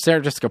Sarah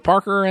Jessica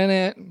Parker in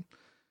it.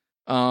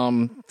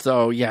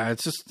 So yeah,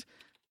 it's just,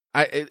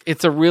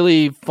 it's a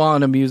really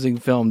fun, amusing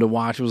film to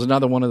watch. It was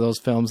another one of those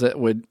films that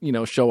would,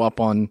 show up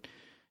on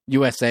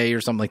USA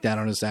or something like that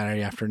on a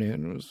Saturday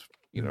afternoon. It was,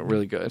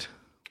 really good.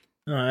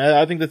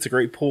 I think that's a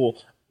great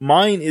pull.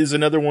 Mine is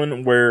another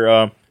one where,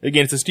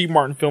 again, it's a Steve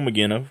Martin film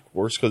again, of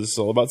course, because it's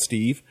all about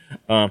Steve.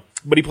 But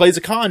he plays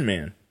a con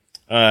man.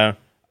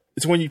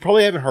 It's one you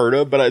probably haven't heard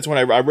of, but it's one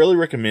I really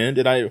recommend,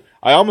 and I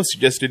almost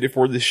suggested it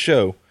for this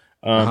show.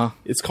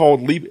 It's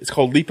called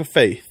Leap of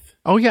Faith.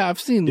 Oh yeah, I've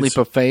seen Leap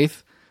of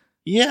Faith.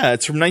 Yeah,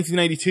 it's from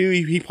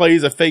 1992. He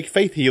plays a fake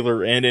faith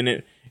healer,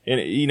 and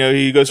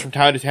he goes from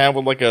town to town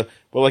with like a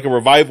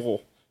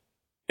revival,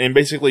 and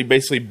basically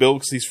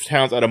bilks these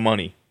towns out of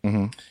money.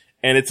 Mm-hmm.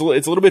 And it's a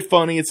little bit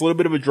funny. It's a little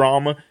bit of a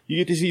drama. You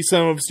get to see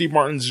some of Steve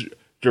Martin's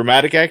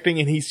dramatic acting,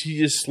 and he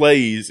just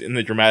slays in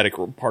the dramatic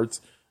parts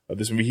of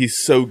this movie. He's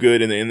so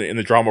good in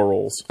the drama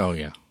roles. Oh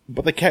yeah.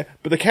 But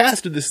the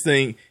cast of this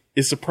thing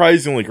is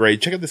surprisingly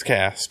great. Check out this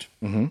cast.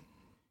 Mm-hmm.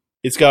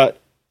 It's got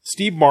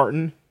Steve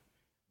Martin,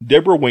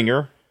 Deborah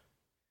Winger,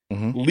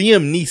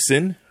 Liam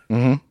Neeson,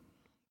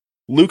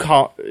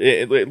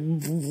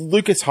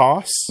 Lucas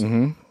Haas,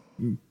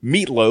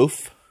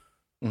 Meatloaf,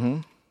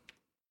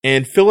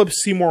 and Philip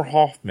Seymour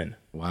Hoffman.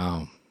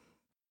 Wow.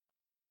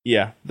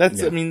 Yeah,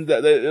 that's. Yeah. I mean,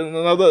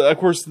 of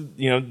course,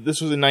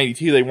 this was in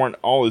 '92. They weren't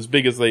all as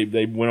big as they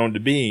went on to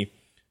be,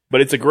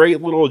 but it's a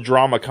great little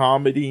drama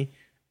comedy.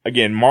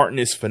 Again, Martin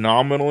is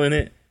phenomenal in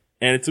it,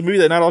 and it's a movie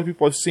that not a lot of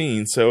people have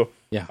seen. So,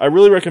 yeah, I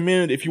really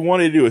recommend if you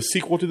want to do a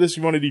sequel to this,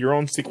 you want to do your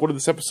own sequel to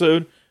this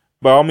episode.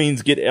 By all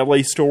means, get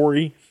L.A.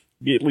 Story,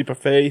 get Leap of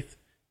Faith.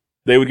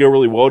 They would go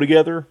really well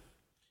together.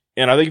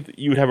 And I think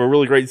you would have a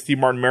really great Steve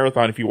Martin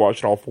marathon if you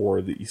watched all four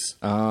of these.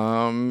 Yeah,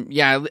 I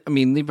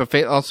mean, Leap of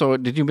Faith. Also,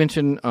 did you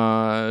mention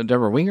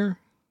Deborah Winger?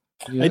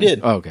 I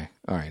did. Oh, okay,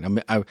 all right.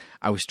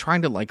 I was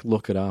trying to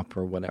look it up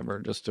or whatever,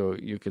 just so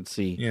you could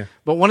see. Yeah.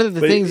 But one of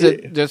the things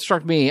that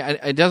struck me,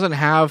 it doesn't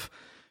have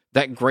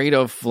that great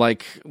of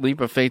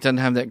Leap of Faith doesn't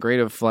have that great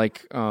of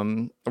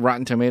Rotten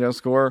Tomato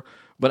score,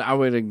 but I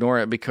would ignore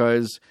it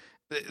because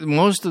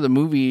most of the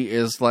movie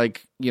is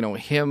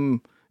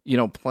him,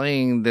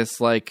 playing this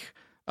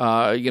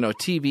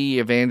TV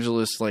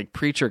evangelist,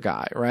 preacher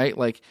guy,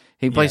 right?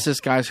 He plays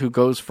this guy who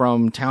goes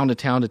from town to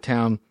town to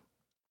town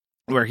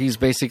where he's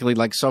basically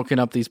soaking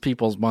up these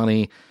people's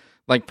money,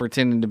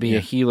 pretending to be a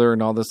healer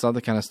and all this other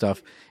kind of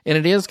stuff. And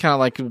it is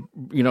kind of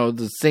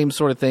the same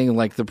sort of thing.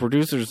 The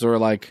producers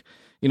are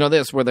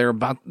this, where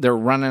they're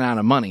running out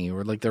of money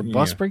or their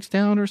bus breaks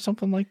down or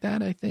something like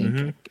that. I think.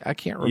 Mm-hmm. I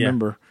can't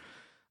remember.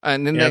 Yeah.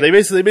 And then they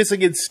basically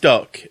get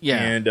stuck.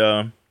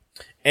 Yeah.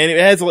 And it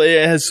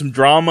has some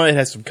drama, it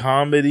has some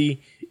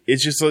comedy.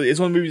 It's one of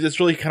the movies that's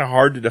really kind of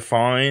hard to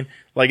define.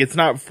 It's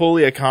not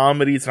fully a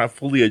comedy, it's not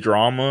fully a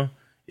drama.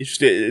 It's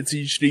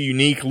just a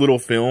unique little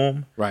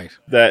film, right?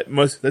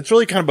 That's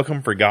really kind of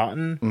become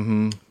forgotten.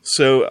 Mm-hmm.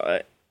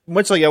 So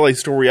much like L.A.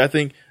 Story, I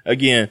think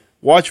again,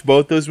 watch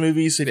both those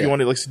movies if you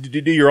want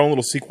to do your own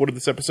little sequel to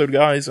this episode,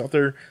 guys out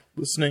there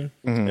listening.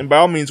 Mm-hmm. And by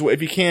all means,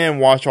 if you can,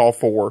 watch all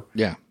four.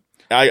 Yeah.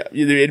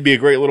 It'd be a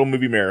great little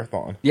movie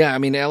marathon. Yeah, I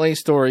mean, L.A.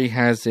 Story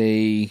has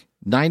a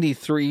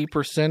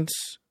 93%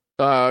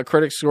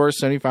 critic score,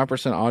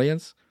 75%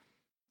 audience.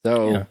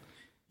 So yeah.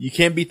 You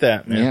can't beat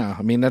that, man. Yeah,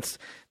 I mean that's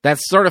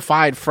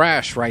certified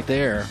fresh right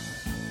there.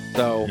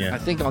 So Yeah. I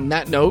think on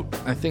that note,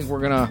 I think we're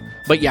going to...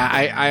 But yeah,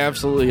 I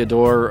absolutely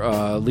adore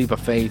Leap of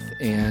Faith.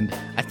 And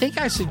I think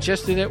I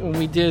suggested it when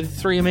we did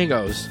Three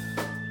Amigos.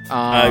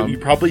 You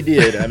probably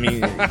did. I mean,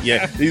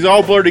 yeah, these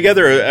all blur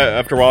together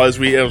after a while as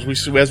we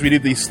do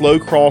the slow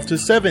crawl to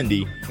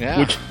 70. Yeah.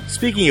 Which,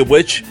 speaking of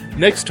which,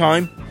 next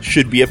time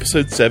should be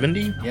episode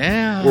 70.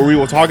 Yeah. Where we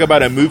will talk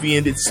about a movie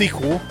and its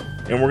sequel,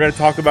 and we're going to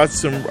talk about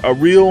a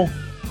real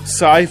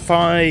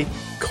sci-fi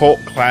cult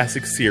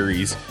classic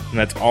series, and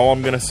that's all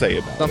I'm going to say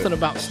about Something it.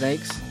 about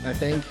snakes, I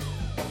think.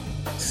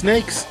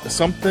 Snakes,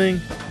 something.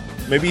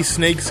 Maybe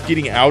snakes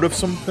getting out of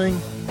something.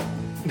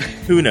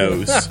 Who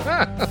knows?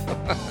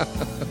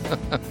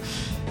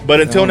 But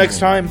until next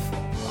time,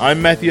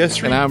 I'm Matthew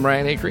Estrie. And I'm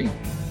Ryan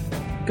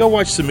Acree. Go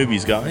watch some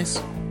movies,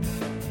 guys.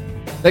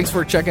 Thanks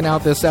for checking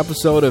out this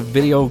episode of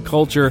Video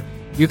Culture.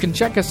 You can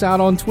check us out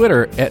on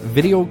Twitter at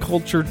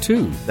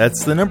VideoCulture2.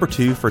 That's the number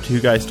 2 for two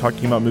guys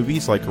talking about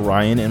movies like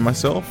Ryan and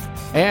myself.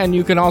 And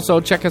you can also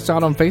check us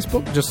out on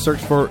Facebook. Just search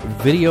for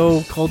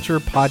Video Culture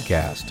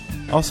Podcast.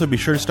 Also, be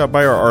sure to stop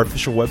by our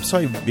official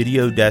website,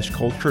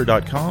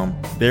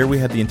 video-culture.com. There we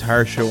have the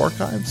entire show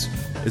archives,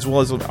 as well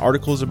as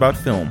articles about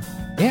film.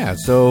 Yeah,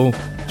 so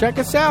check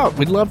us out.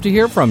 We'd love to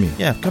hear from you.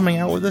 Yeah, come hang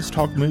out with us,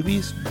 talk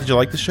movies. Did you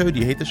like the show? Do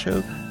you hate the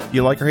show? Do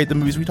you like or hate the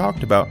movies we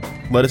talked about?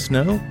 Let us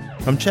know.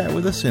 Come chat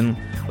with us, and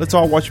let's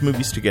all watch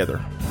movies together.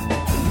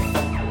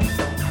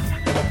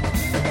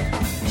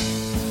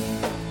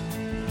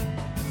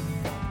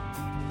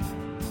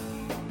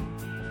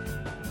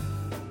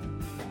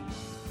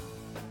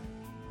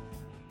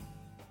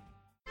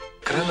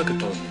 Can I look at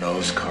those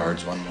nose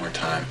cards one more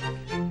time?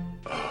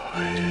 Oh,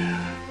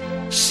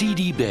 yeah.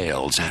 C.D.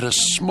 Bales had a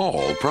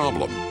small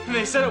problem.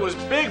 They said it was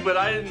big, but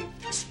I didn't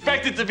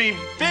expect it to be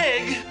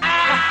big.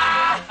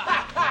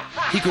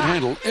 He could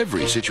handle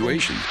every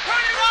situation.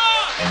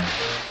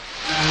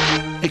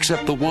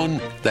 Except the one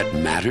that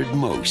mattered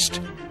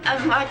most.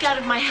 I'm locked out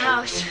of my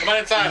house. Come on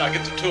inside, I'll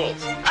get some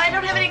tools. I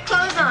don't have any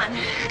clothes on.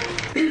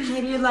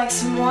 Maybe you'd like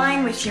some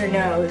wine with your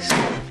nose.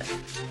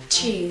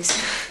 Cheese.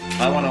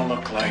 I want to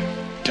look like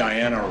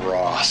Diana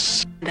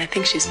Ross. I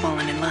think she's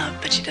fallen in love,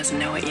 but she doesn't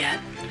know it yet.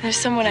 There's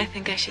someone I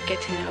think I should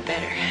get to know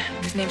better.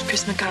 His name's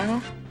Chris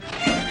McConnell.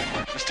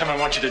 This time I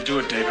want you to do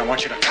it, Dave. I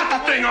want you to cut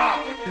that thing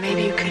off.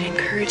 Maybe you could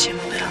encourage him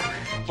a little.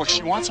 Look,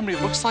 she wants somebody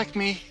who looks like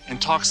me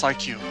and talks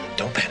like you.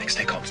 Don't panic.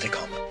 Stay calm. Stay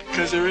calm.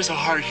 Because there is a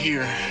heart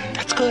here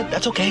That's good.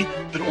 That's okay.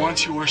 that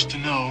wants yours to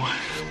know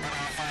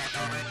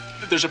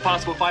that there's a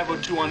possible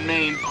 502 on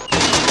Main.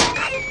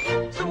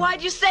 So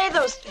why'd you say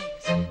those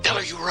things? Tell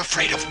her you were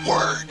afraid of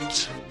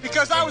words.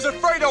 Because I was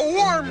afraid of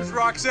worms,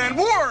 Roxanne.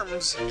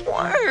 Worms.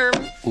 Worm.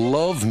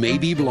 Love may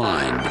be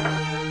blind,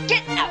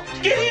 Get out.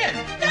 Get in.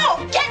 No,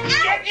 get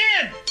out. Get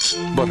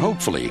in. but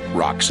hopefully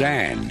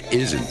Roxanne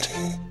isn't.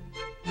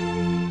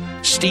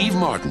 Steve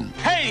Martin,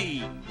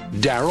 Hey.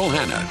 Daryl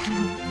Hannah,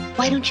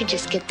 Why don't you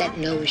just get that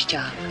nose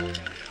job?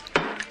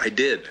 I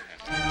did.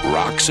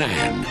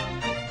 Roxanne.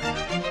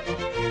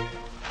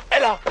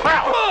 Hello.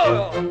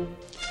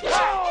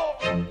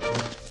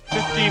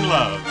 15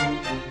 love.